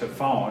digs have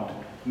found,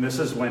 and this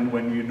is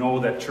when you know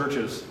that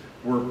churches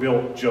were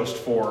built just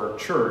for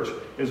church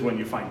is when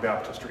you find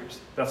baptistries.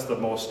 That's the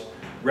most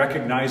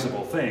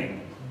recognizable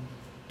thing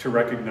to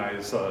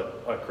recognize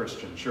a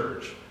Christian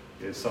church,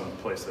 is some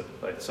place that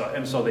I saw.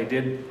 And so they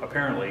did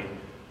apparently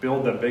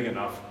build them big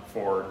enough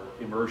for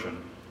immersion.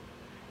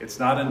 It's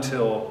not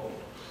until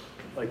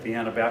like the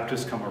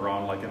Anabaptists come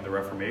around, like in the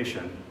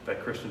Reformation,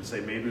 that Christians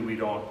say maybe we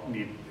don't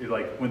need,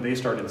 like when they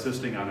start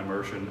insisting on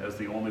immersion as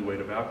the only way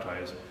to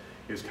baptize,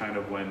 is kind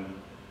of when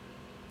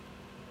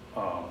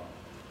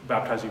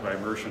baptizing by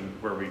immersion,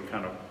 where we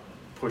kind of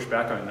push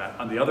back on that.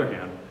 On the other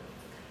hand,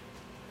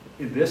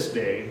 in this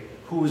day,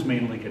 who was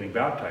mainly getting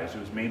baptized? It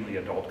was mainly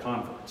adult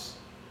converts.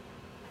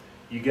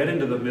 You get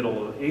into the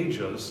Middle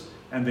Ages,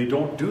 and they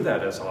don't do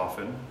that as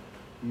often.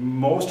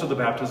 Most of the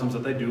baptisms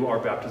that they do are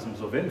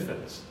baptisms of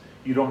infants.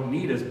 You don't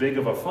need as big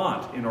of a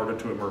font in order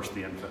to immerse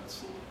the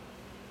infants.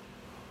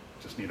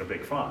 Just need a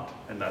big font,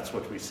 and that's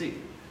what we see.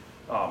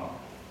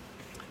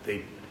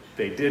 They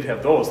did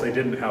have those. They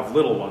didn't have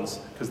little ones,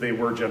 because they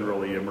were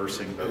generally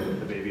immersing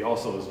the baby.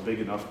 Also, is big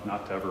enough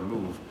not to ever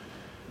move.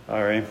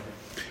 All right.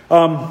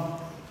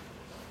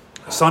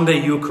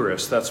 Sunday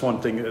Eucharist, that's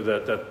one thing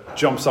that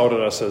jumps out at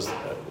us as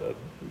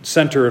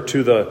center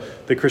to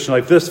the Christian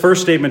life. This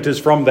first statement is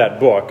from that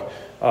book,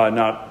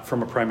 not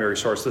from a primary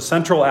source. The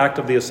central act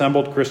of the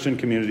assembled Christian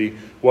community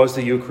was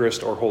the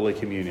Eucharist or Holy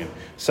Communion,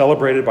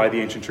 celebrated by the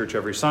ancient church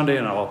every Sunday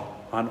and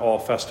on all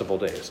festival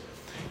days.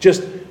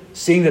 Just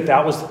seeing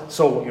that was,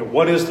 so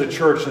what is the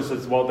church? And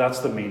says, well, that's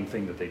the main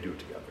thing that they do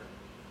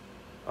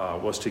together,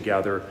 was to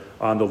gather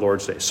on the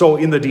Lord's Day. So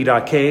in the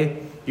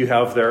Didache, you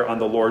have there on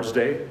the Lord's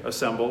Day,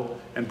 assemble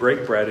and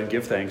break bread and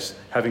give thanks,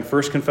 having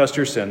first confessed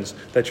your sins,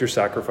 that your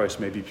sacrifice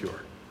may be pure.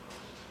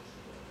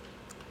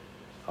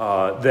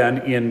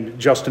 Then in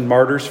Justin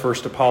Martyr's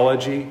First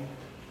Apology,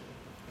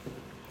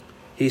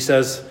 he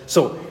says,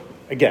 so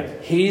again,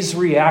 he's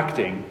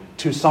reacting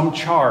to some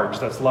charge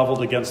that's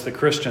leveled against the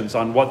Christians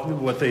on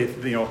what they,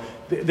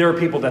 there are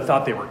people that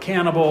thought they were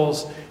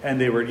cannibals, and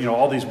they were,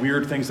 all these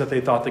weird things that they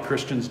thought the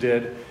Christians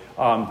did.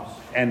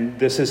 And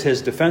this is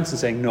his defense in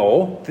saying,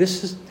 no,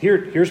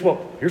 here's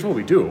what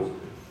we do.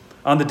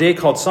 On the day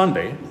called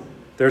Sunday,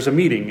 there's a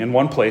meeting in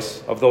one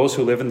place of those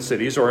who live in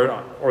cities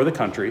or the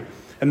country,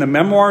 and the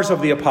memoirs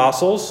of the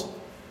apostles,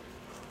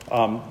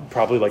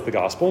 probably like the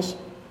Gospels,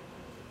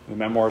 the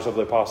memoirs of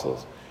the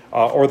apostles,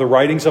 or the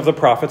writings of the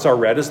prophets are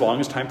read as long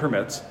as time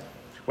permits.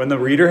 When the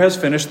reader has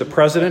finished, the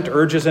president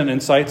urges and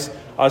incites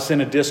us in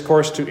a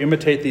discourse to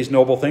imitate these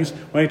noble things.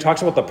 When he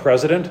talks about the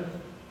president,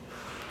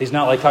 he's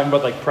not like talking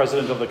about like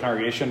president of the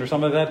congregation or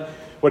something like that.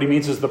 What he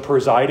means is the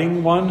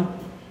presiding one.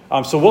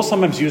 So we'll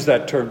sometimes use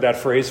that term, that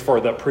phrase for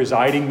the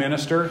presiding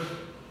minister.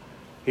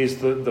 He's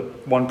the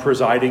one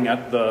presiding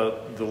at the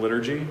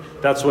liturgy.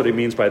 That's what he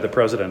means by the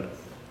president,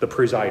 the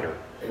presider.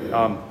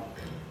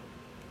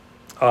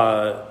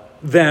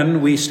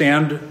 Then we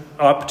stand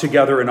up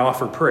together and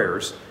offer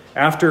prayers.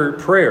 After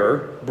prayer,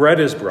 bread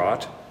is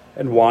brought,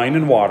 and wine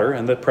and water,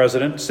 and the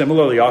president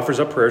similarly offers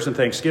up prayers and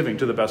thanksgiving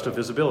to the best of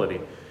his ability.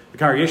 The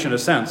congregation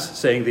assents,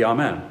 saying the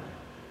Amen.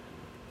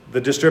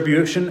 The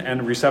distribution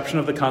and reception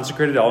of the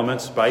consecrated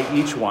elements by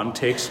each one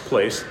takes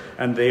place,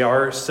 and they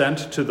are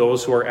sent to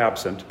those who are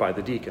absent by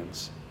the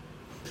deacons.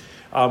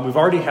 We've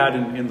already had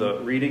in the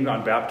reading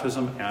on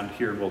baptism, and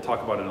here we'll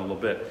talk about it in a little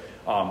bit,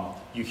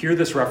 you hear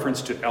this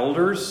reference to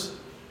elders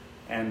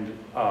and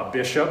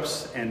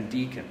bishops and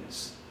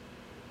deacons.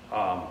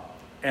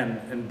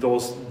 And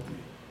those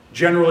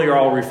generally are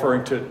all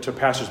referring to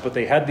pastors, but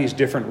they had these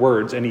different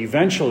words, and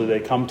eventually they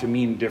come to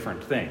mean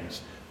different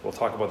things. We'll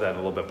talk about that in a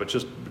little bit, but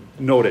just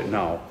note it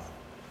now.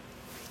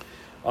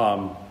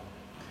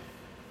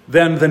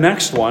 Then the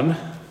next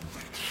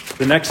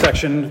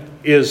section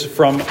is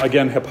from,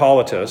 again,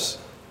 Hippolytus,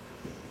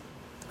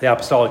 the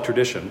apostolic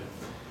tradition.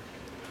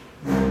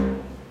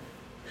 It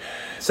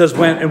says,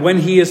 when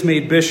he is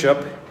made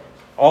bishop,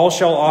 all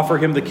shall offer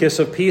him the kiss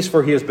of peace,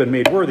 for he has been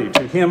made worthy.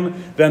 To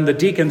him then the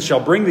deacons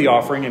shall bring the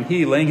offering, and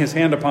he, laying his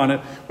hand upon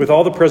it with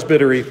all the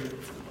presbytery,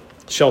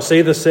 shall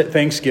say the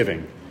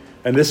thanksgiving.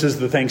 And this is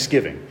the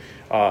thanksgiving.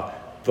 The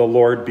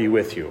Lord be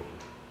with you.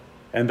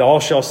 And all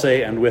shall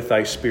say, and with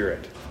thy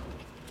spirit.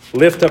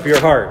 Lift up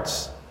your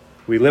hearts.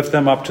 We lift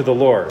them up to the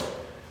Lord.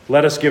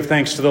 Let us give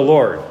thanks to the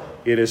Lord.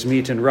 It is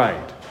meet and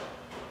right.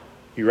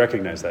 You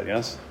recognize that,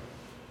 yes?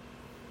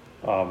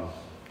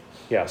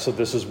 Yeah, so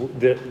this is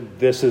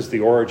the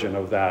origin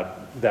of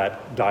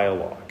that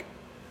dialogue.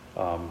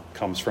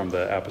 Comes from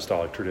the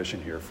apostolic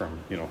tradition here.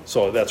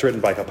 So that's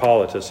written by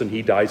Hippolytus, and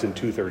he dies in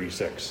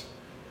 236.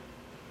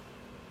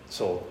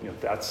 So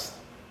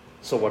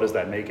so what does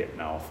that make it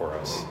now for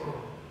us?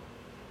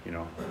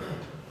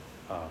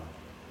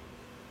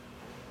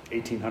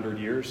 1,800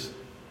 years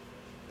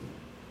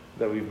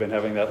that we've been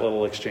having that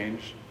little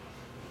exchange.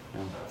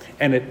 Yeah.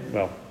 And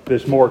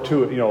there's more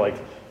to it.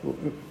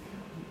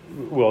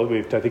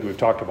 I think we've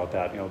talked about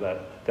that.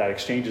 That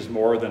exchange is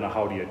more than a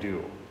how do you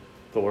do.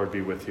 The Lord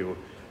be with you,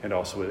 and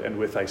also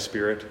with thy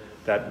spirit.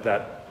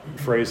 That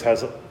phrase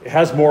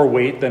has more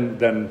weight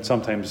than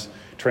sometimes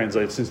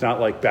translates. It's not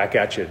like back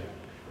at you,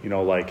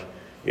 like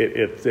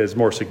it is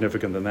more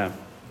significant than that.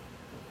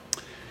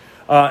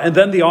 And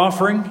then the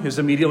offering is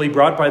immediately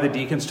brought by the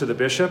deacons to the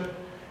bishop.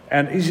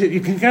 And you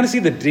can kind of see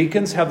the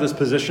deacons have this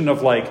position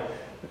of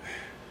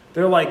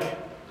they're like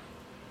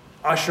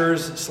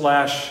ushers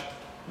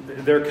 /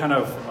 they're kind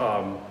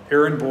of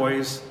errand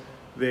boys.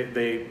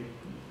 They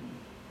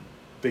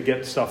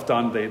get stuff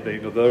done.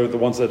 They're the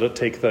ones that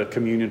take the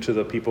communion to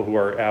the people who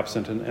are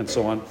absent and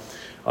so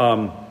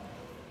on.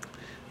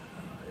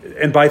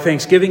 And by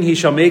thanksgiving he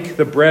shall make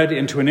the bread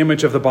into an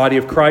image of the body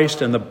of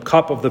Christ, and the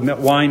cup of the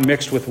wine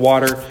mixed with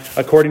water,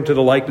 according to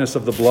the likeness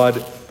of the blood,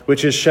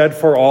 which is shed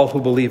for all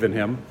who believe in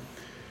him.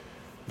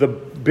 The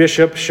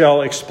bishop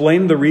shall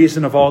explain the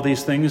reason of all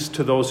these things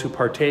to those who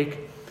partake.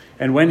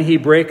 And when he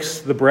breaks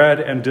the bread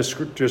and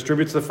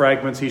distributes the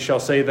fragments, he shall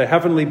say, the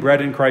heavenly bread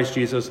in Christ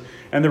Jesus,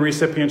 and the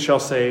recipient shall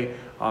say,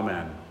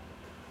 Amen.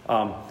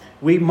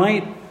 We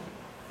might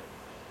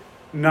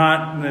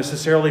not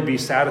necessarily be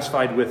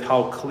satisfied with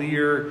how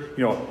clear,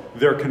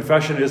 their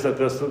confession is that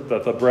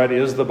the bread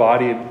is the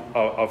body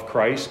of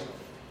Christ.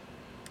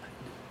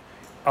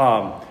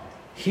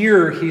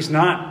 Here, he's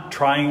not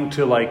trying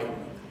to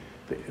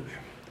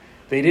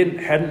they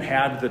hadn't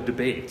had the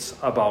debates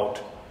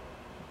about.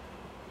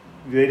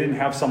 They didn't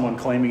have someone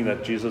claiming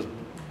that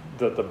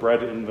that the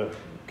bread in the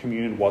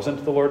communion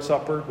wasn't the Lord's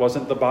Supper,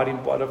 wasn't the body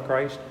and blood of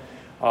Christ.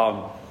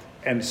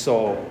 And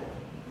so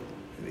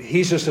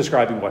he's just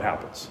describing what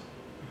happens.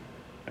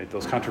 Right?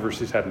 Those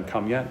controversies hadn't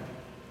come yet.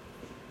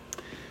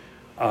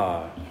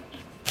 But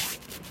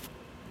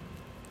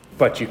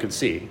you can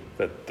see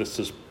that this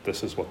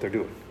is what they're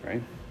doing,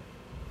 right?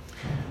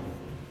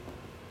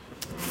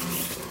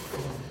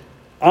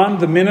 On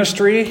the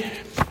ministry,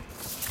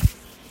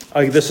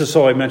 I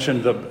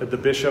mentioned the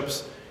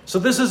bishops. So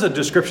this is a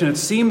description, it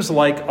seems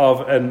like,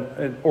 of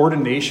an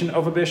ordination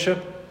of a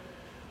bishop.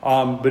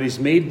 But he's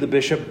made the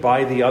bishop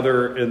by the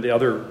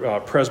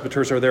other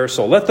presbyters are there.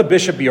 So let the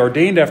bishop be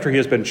ordained after he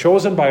has been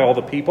chosen by all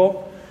the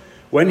people.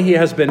 When he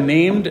has been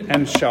named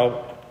and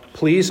shall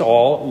please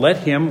all, let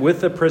him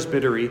with the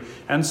presbytery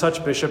and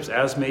such bishops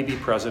as may be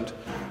present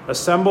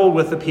assemble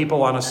with the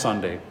people on a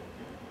Sunday.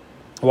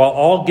 While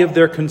all give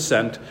their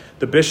consent,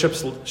 the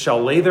bishops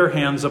shall lay their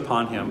hands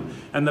upon him,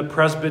 and the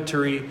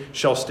presbytery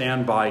shall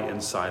stand by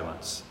in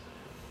silence.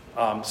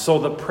 So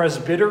the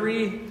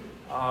presbytery,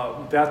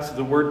 that's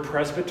the word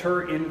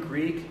presbyter in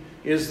Greek,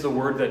 is the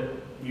word that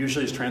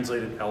usually is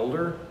translated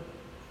elder.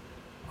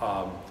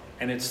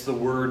 And it's the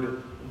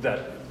word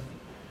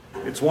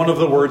it's one of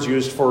the words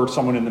used for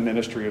someone in the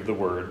ministry of the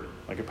word,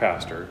 like a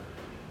pastor.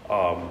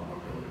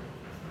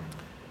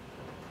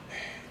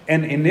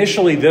 And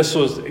initially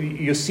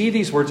you see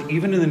these words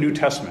even in the New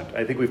Testament.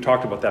 I think we've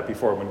talked about that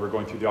before when we were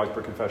going through the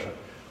Augsburg Confession.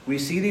 We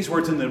see these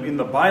words in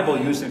the Bible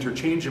used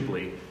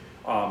interchangeably.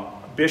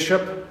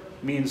 Bishop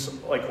means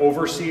like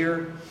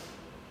overseer,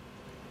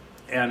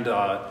 and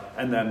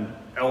then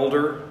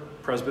elder,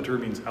 presbyter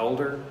means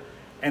elder,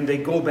 and they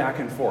go back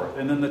and forth.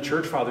 And then the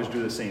church fathers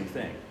do the same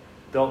thing.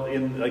 They'll,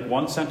 in like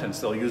one sentence,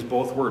 they'll use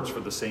both words for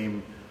the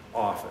same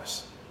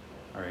office.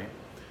 All right.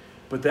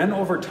 But then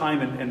over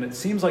time, and it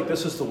seems like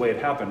this is the way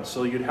it happened.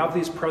 So you'd have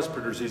these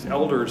presbyters, these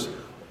elders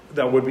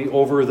that would be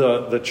over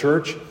the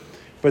church.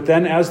 But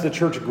then as the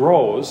church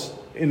grows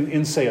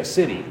in say, a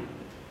city,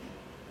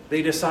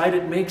 they decide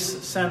it makes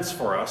sense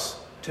for us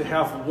to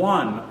have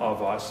one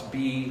of us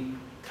be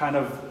kind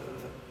of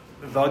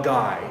the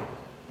guy,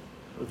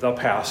 the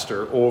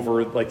pastor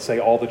over, like, say,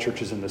 all the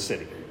churches in the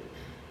city.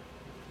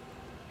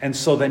 And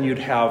so then you'd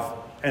have,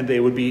 and they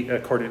would be,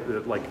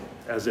 according, like,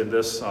 as in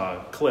this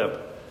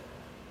clip,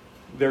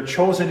 they're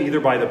chosen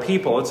either by the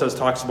people. It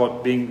talks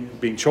about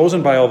being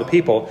chosen by all the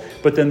people,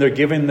 but then they're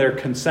given their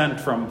consent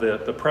from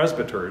the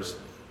presbyters.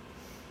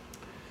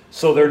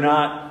 So they're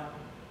not,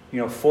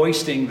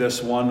 foisting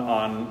this one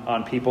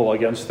on people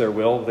against their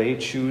will. They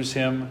choose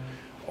him,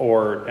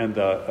 and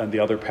the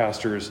other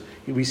pastors.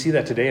 We see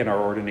that today in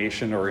our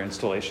ordination or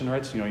installation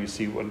rites. You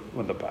see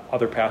when the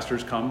other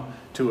pastors come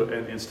to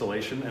an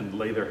installation and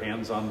lay their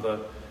hands on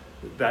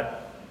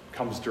that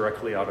comes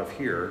directly out of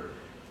here,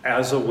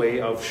 as a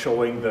way of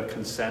showing the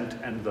consent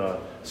and the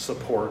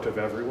support of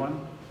everyone.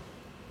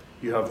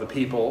 You have the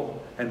people,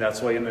 and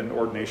that's why in an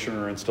ordination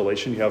or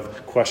installation, you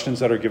have questions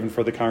that are given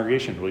for the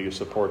congregation. Will you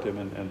support him,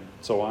 and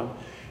so on?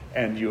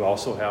 And you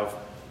also have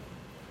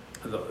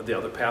the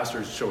other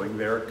pastors showing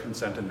their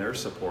consent and their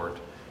support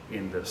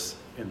in this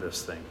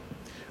thing.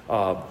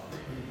 Though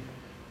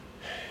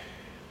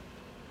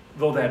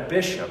that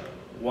bishop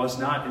was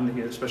not,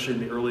 especially in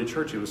the early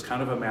church, it was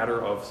kind of a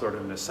matter of sort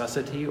of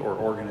necessity or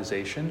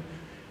organization.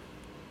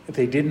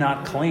 They did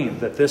not claim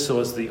that this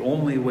was the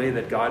only way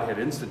that God had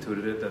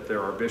instituted it, that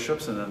there are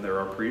bishops and then there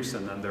are priests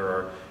and then there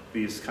are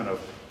these kind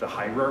of the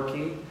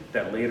hierarchy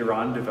that later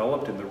on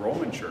developed in the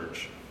Roman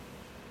church.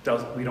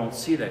 We don't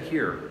see that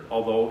here,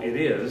 although it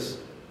is,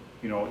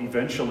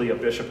 eventually a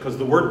bishop, because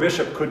the word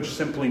bishop could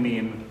simply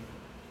mean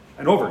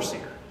an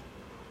overseer.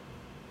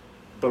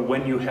 But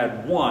when you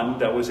had one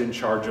that was in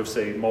charge of,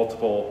 say,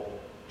 multiple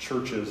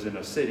churches in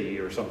a city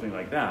or something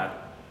like that,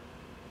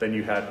 then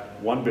you had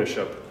one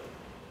bishop.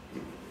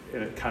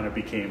 it kind of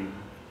became,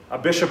 a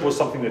bishop was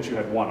something that you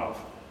had one of.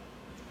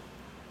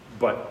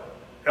 But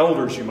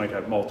elders you might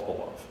have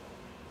multiple of.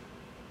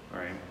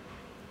 Right?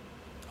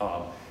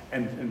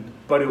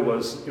 But it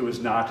was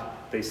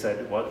not, they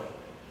said, what?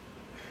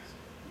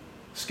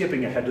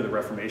 Skipping ahead to the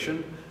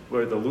Reformation,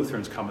 where the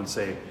Lutherans come and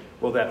say,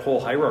 well, that whole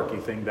hierarchy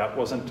thing, that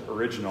wasn't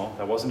original.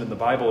 That wasn't in the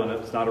Bible, and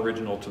it's not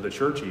original to the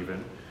church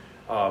even.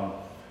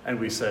 And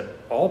we said,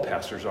 all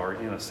pastors are,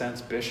 in a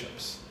sense,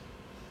 bishops.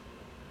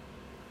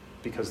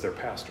 Because they're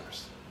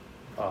pastors.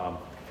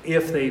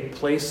 If they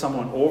place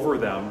someone over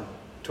them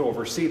to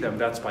oversee them,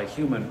 that's by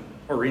human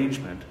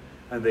arrangement.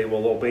 And they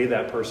will obey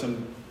that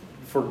person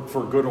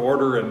for good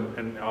order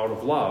and out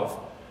of love.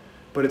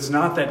 But it's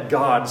not that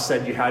God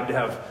said you had to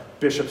have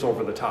bishops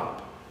over the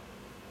top.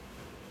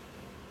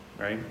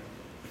 Right?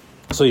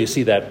 So you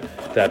see that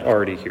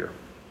already here.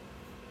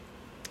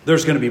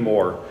 There's going to be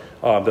more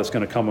that's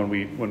going to come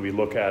when we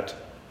look at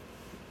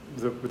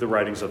the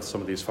writings of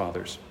some of these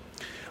fathers.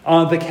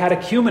 The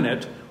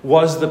catechumenate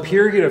was the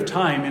period of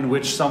time in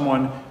which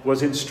someone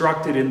was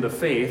instructed in the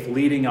faith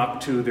leading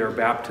up to their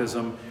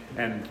baptism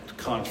and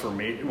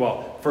confirmation.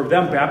 Well, for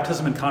them,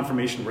 baptism and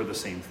confirmation were the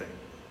same thing.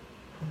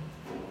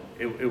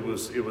 It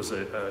was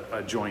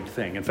a joint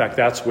thing. In fact,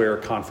 that's where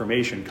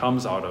confirmation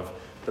comes out of,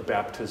 the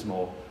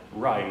baptismal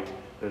rite.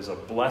 There's a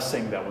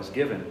blessing that was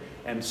given.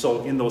 And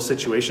so in those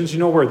situations,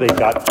 where they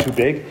got too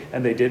big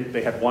and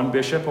they had one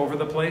bishop over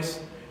the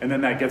place, and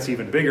then that gets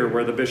even bigger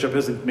where the bishop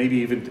isn't maybe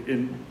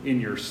even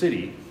in your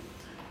city,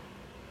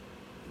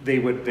 they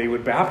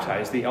would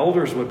baptize, the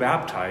elders would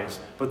baptize,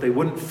 but they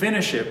wouldn't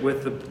finish it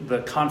with the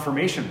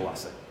confirmation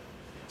blessing.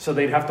 So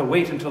they'd have to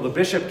wait until the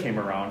bishop came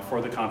around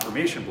for the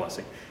confirmation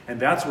blessing. And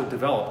that's what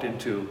developed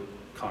into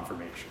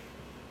confirmation.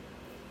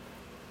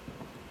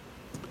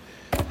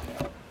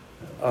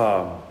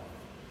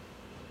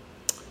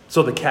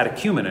 So the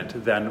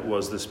catechumenate then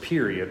was this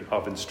period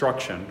of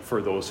instruction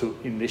for those who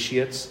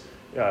initiates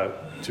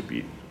to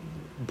be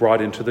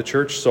brought into the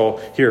church. So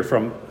here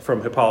from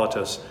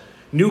Hippolytus,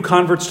 new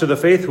converts to the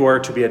faith who are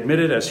to be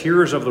admitted as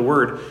hearers of the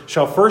word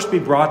shall first be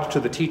brought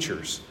to the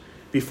teachers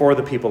before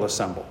the people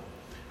assemble.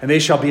 And they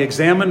shall be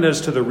examined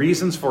as to the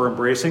reasons for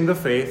embracing the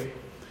faith,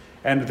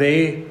 and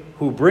they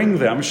who bring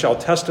them shall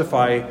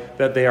testify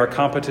that they are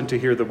competent to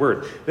hear the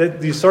word.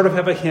 You sort of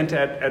have a hint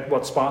at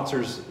what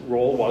sponsors'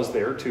 role was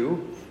there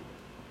too,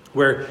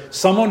 where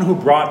someone who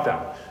brought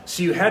them.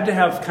 So you had to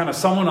have kind of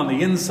someone on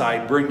the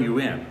inside bring you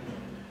in,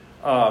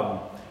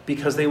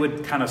 because they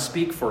would kind of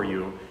speak for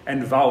you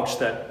and vouch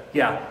that,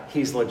 yeah,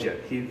 he's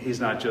legit. He's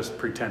not just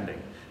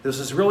pretending. This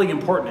is really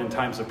important in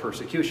times of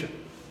persecution.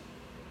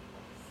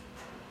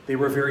 They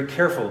were very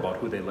careful about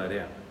who they let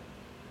in.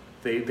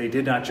 They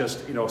did not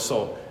just, they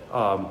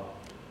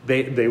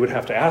would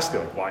have to ask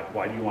them,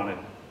 why do you want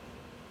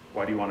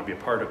to be a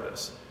part of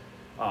this?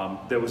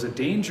 There was a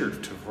danger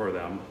for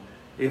them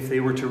if they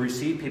were to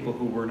receive people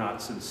who were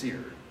not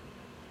sincere.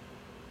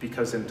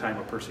 Because in time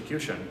of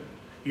persecution,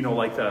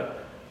 like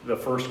the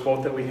first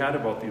quote that we had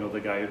about,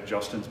 the guy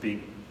Justin's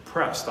being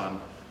pressed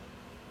on,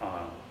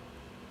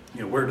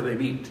 where do they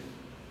meet?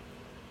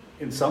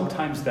 And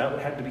sometimes that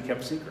had to be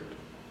kept secret.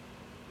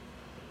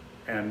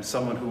 And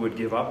someone who would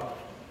give up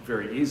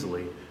very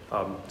easily.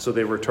 So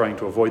they were trying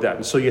to avoid that.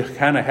 And so you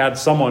kind of had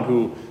someone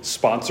who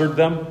sponsored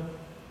them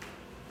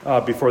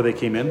before they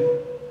came in.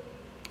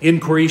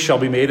 Inquiry shall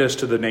be made as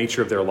to the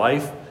nature of their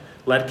life.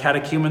 Let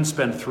catechumens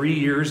spend 3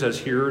 years as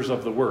hearers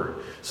of the word.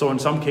 So in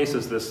some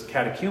cases, this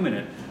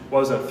catechumenate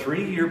was a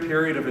 3-year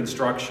period of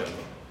instruction,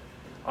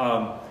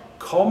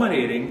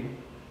 culminating,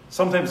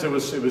 sometimes it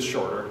was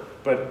shorter,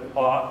 but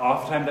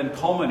oftentimes then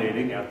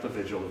culminating at the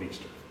vigil of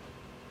Easter,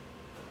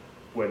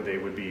 when they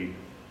would be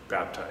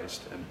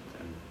baptized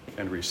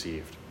and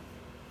received.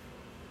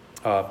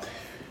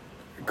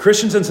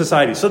 Christians in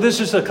society. So this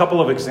is just a couple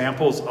of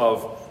examples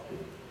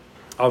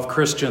of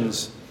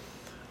Christians.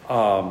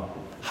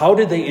 How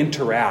did they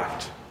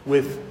interact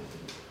with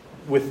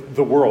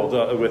the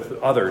world, with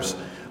others?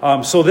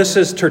 So this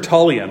is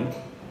Tertullian.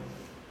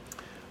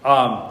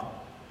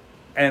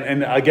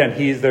 And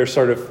again, they're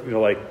sort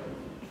of,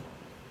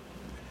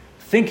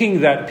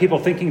 thinking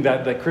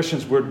that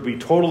Christians would be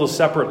totally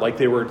separate, like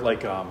they were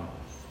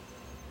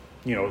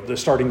they're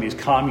starting these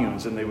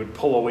communes and they would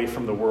pull away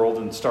from the world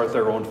and start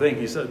their own thing.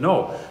 He said,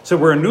 no. So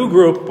we're a new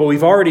group, but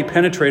we've already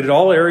penetrated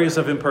all areas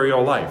of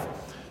imperial life.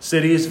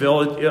 Cities,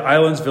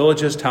 islands,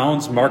 villages,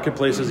 towns,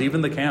 marketplaces,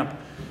 even the camp.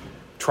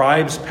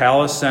 Tribes,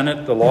 palace,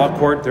 senate, the law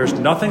court. There's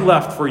nothing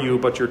left for you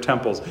but your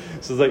temples.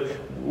 So it's like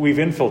we've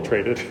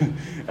infiltrated.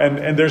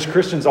 and there's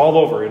Christians all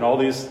over in all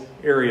these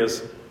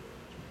areas.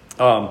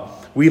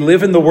 We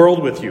live in the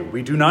world with you.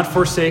 We do not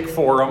forsake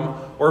forum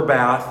or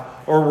bath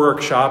or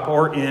workshop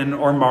or inn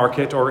or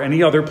market or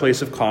any other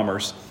place of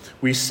commerce.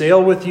 We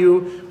sail with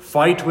you,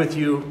 fight with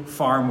you,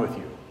 farm with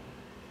you.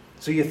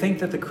 So you think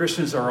that the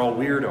Christians are all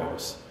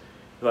weirdos.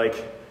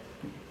 Like,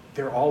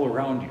 they're all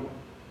around you.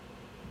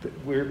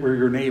 We're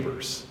your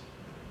neighbors.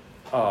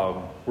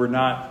 We're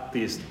not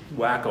these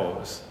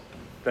wackos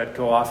that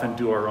go off and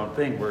do our own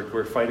thing.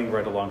 We're fighting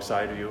right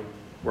alongside of you,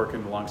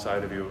 working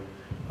alongside of you.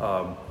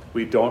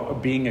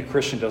 Being a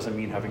Christian doesn't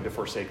mean having to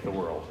forsake the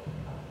world.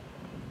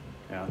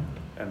 Yeah,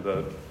 and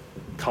the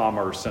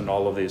commerce and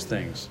all of these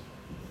things.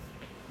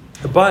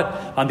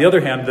 But on the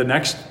other hand,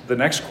 the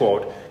next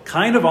quote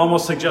kind of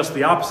almost suggests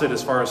the opposite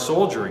as far as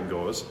soldiering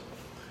goes.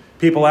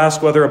 People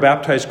ask whether a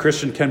baptized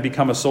Christian can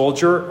become a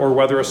soldier or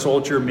whether a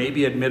soldier may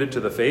be admitted to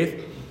the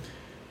faith.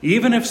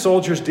 Even if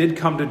soldiers did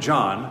come to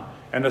John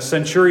and a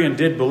centurion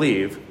did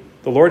believe,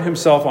 the Lord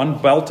himself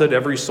unbelted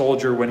every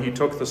soldier when he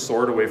took the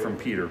sword away from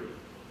Peter.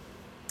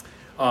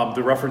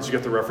 You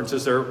get the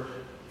references there.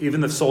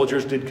 Even the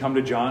soldiers did come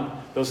to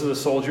John. Those are the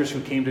soldiers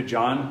who came to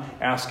John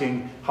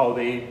asking how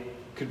they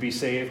could be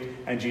saved.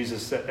 And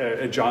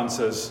John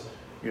says,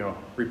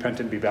 repent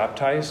and be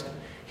baptized.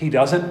 He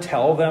doesn't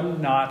tell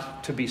them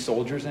not to be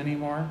soldiers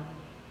anymore.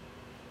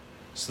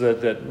 So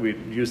that we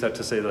use that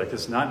to say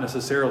it's not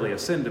necessarily a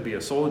sin to be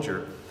a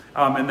soldier.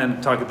 And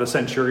then talk about the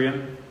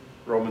centurion,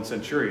 Roman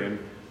centurion,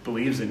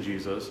 believes in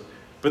Jesus.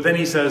 But then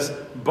he says,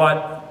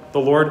 but the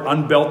Lord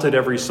unbelted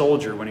every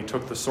soldier when he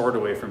took the sword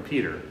away from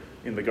Peter.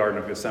 In the Garden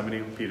of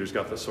Gethsemane, Peter's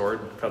got the sword,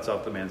 cuts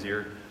out the man's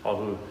ear. All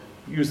who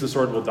use the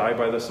sword will die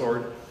by the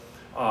sword.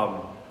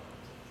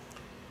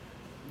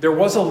 There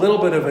was a little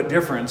bit of a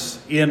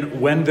difference in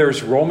when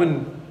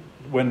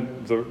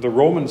the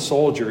Roman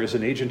soldier is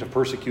an agent of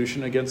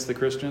persecution against the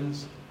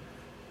Christians.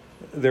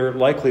 There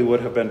likely would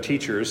have been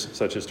teachers,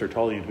 such as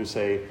Tertullian, who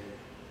say,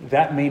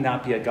 that may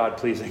not be a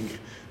God-pleasing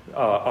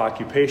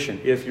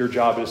occupation if your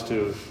job is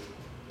to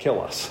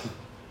kill us.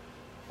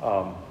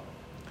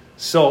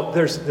 So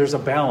there's a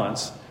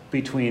balance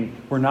between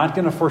we're not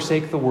going to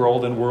forsake the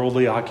world and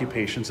worldly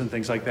occupations and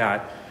things like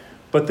that,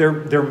 but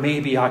there may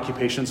be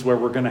occupations where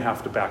we're going to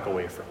have to back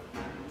away from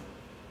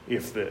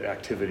if the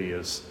activity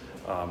is.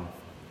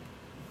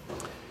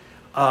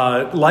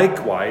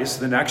 Likewise,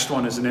 the next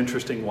one is an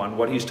interesting one.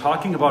 What he's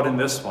talking about in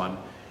this one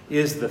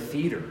is the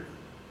theater.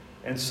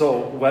 And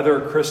so whether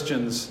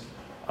Christians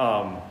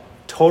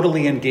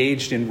totally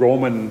engaged in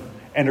Roman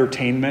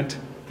entertainment,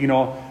 you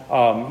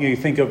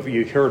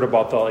heard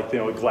about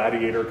the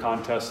gladiator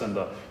contests and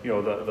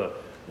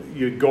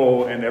you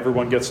go and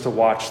everyone gets to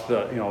watch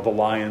the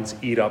lions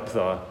eat up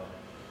the.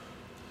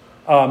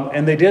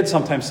 And they did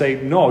sometimes say,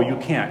 no, you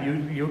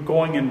can't. You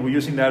going and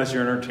using that as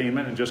your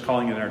entertainment and just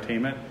calling it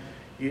entertainment.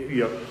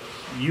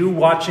 You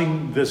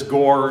watching this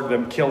gore,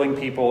 them killing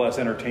people as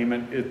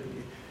entertainment,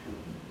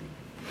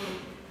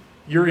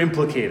 you're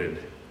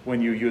implicated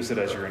when you use it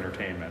as your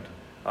entertainment.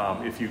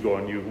 If you go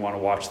and you want to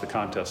watch the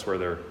contests where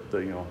they're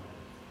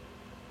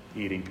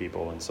eating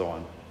people and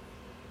so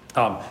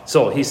on.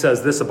 So he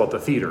says this about the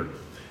theater.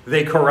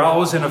 They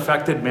carouse in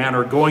affected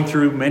manner, going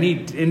through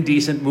many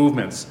indecent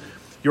movements.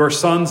 Your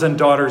sons and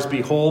daughters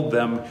behold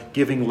them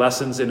giving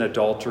lessons in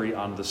adultery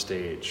on the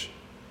stage.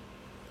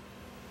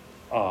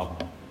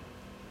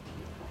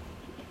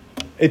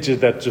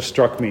 That just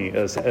struck me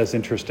as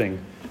interesting.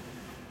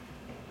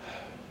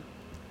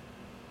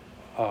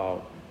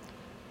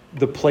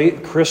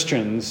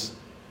 Christians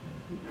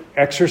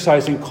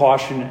exercising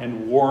caution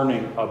and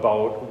warning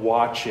about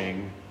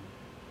watching,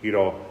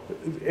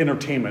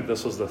 entertainment.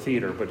 This was the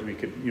theater, but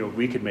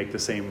we could make the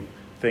same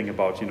thing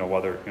about,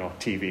 whether,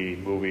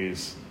 TV,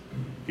 movies,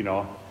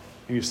 and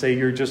you say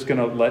you're just going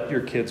to let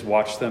your kids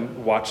watch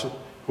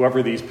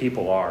whoever these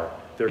people are.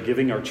 They're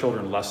giving our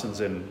children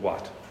lessons in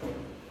what?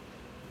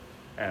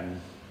 And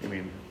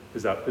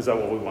is that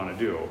what we want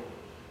to do?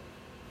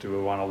 Do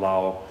we want to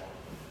allow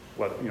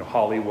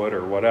Hollywood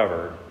or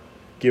whatever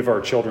give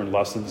our children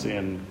lessons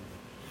in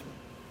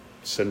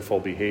sinful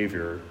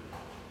behavior?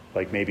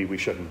 Like maybe we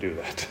shouldn't do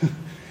that.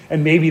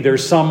 And maybe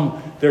there's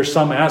some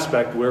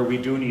aspect where we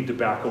do need to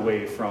back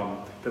away from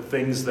the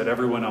things that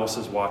everyone else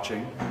is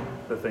watching,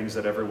 the things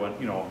that everyone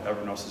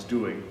else is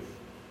doing,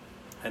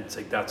 and it's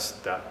like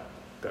that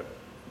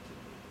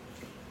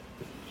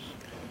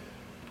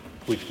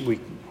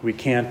we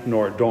can't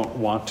nor don't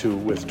want to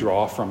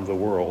withdraw from the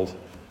world.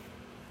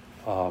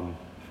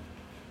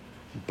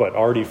 But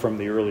already from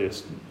the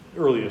earliest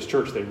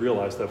church, they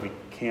realized that we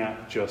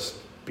can't just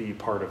be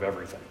part of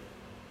everything.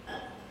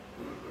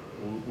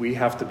 We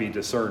have to be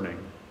discerning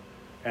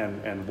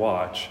and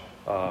watch.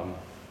 All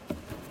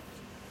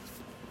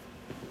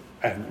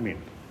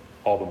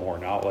the more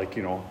now,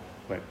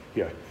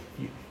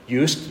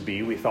 used to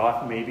be, we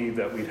thought maybe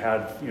that we'd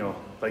had,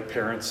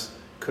 parents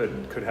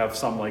could have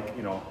some,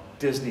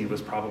 Disney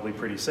was probably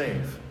pretty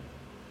safe.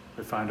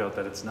 We find out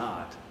that it's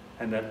not.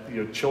 And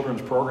that,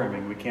 children's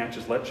programming, we can't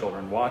just let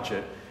children watch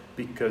it,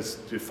 because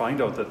to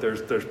find out that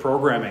there's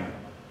programming,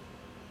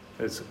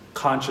 it's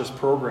conscious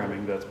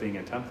programming that's being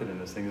attempted in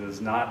this thing.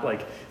 It's not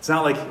like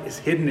it's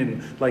hidden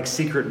in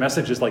secret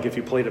messages. Like if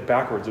you played it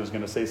backwards, it was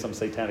going to say some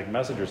satanic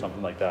message or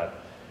something like that.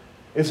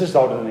 It's just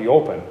out in the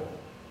open,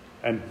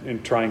 and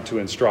in trying to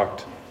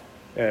instruct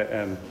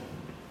and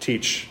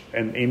teach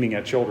and aiming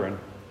at children.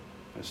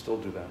 I still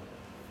do that.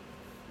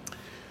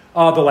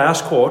 The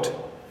last quote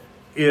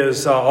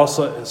is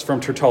it's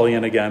from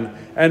Tertullian again,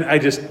 and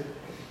it's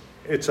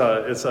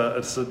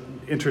an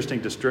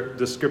interesting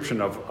description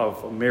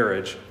of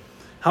marriage.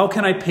 How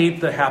can I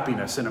paint the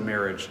happiness in a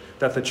marriage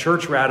that the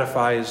church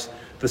ratifies,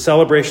 the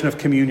celebration of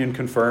communion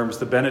confirms,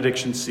 the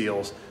benediction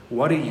seals?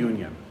 What a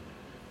union.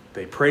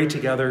 They pray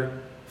together,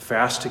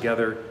 fast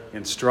together,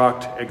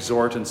 instruct,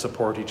 exhort, and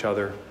support each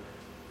other.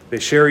 They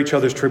share each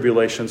other's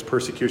tribulations,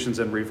 persecutions,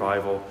 and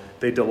revival.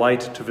 They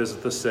delight to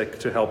visit the sick,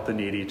 to help the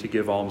needy, to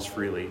give alms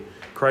freely.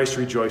 Christ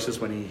rejoices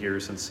when he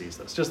hears and sees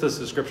this. Just this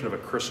description of a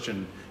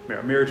Christian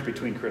marriage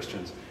between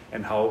Christians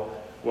and how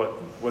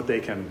what they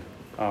can,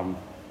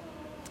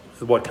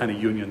 what kind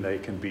of union they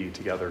can be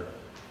together.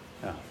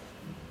 Yeah.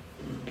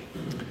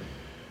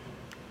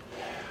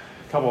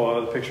 A couple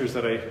of other pictures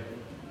that I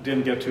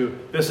didn't get to.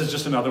 This is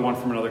just another one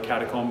from another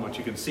catacomb, which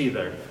you can see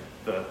there.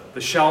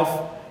 The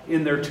shelf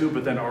in there too,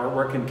 but then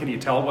artwork, and can you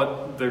tell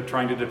what they're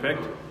trying to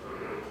depict?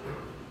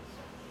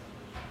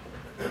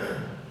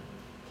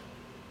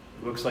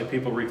 Looks like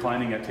people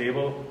reclining at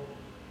table.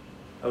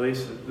 At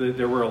least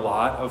there were a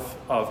lot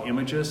of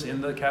images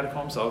in the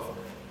catacombs of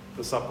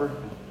the supper.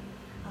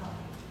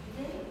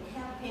 They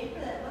have paper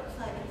that looks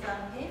like it's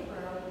on paper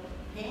or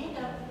paint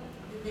up.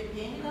 Did they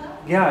paint it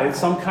up? Yeah, it's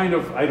some kind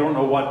of, I don't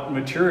know what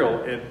material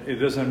it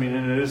is. I mean,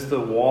 and it is the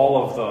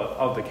wall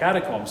of the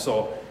catacomb.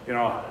 So, you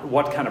know,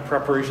 what kind of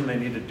preparation they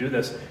need to do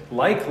this.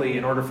 Likely,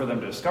 in order for them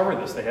to discover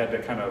this, they had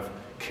to kind of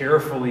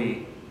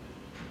carefully,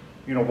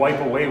 you know, wipe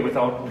away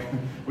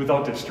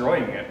without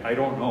destroying it. I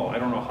don't know. I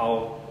don't know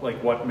how,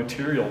 like, what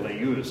material they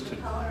used. The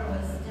color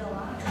was still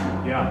on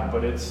it. Yeah,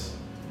 but it's,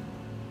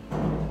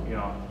 you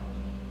know,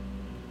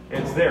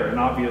 it's there and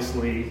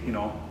obviously, you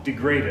know,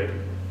 degraded.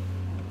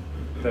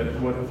 That it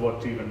would have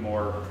looked even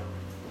more,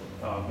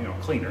 you know,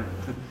 cleaner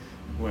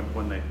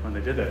when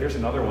they did that. Here's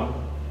another one,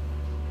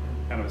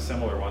 kind of a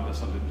similar one.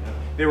 This one didn't have.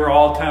 They were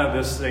all kind of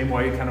this same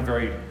way, kind of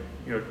very,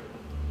 you know,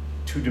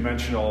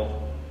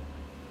 two-dimensional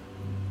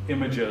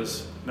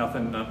images.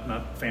 Nothing,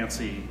 not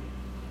fancy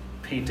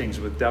paintings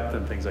with depth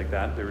and things like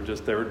that. They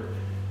were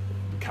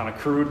kind of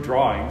crude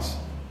drawings,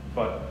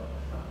 but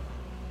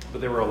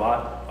there were a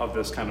lot of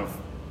this kind of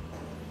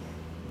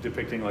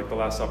depicting like the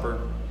Last Supper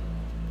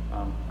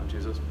of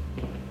Jesus.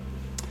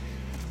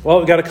 Well,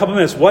 we've got a couple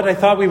minutes. What I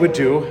thought we would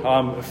do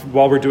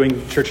while we're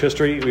doing church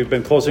history, we've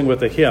been closing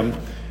with a hymn.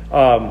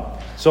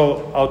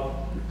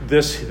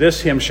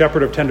 This hymn,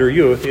 Shepherd of Tender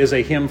Youth, is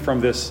a hymn from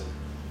this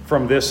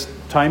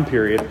time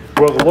period.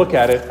 We'll look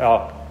at it.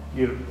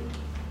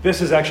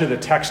 This is actually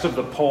the text of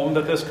the poem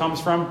that this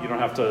comes from. You don't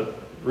have to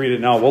read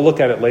it now. We'll look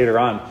at it later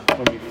on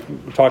when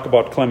we talk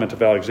about Clement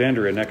of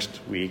Alexandria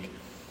next week.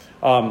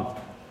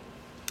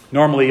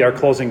 Normally, our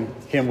closing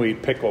hymn, we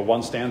pick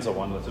one stanza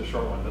one. That's a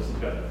short one. This has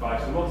got 5,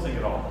 so we won't sing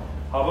it all.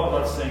 How about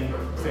let's sing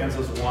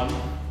stanzas 1,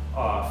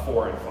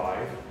 4, and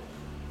 5.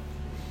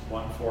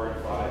 1, 4,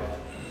 and 5.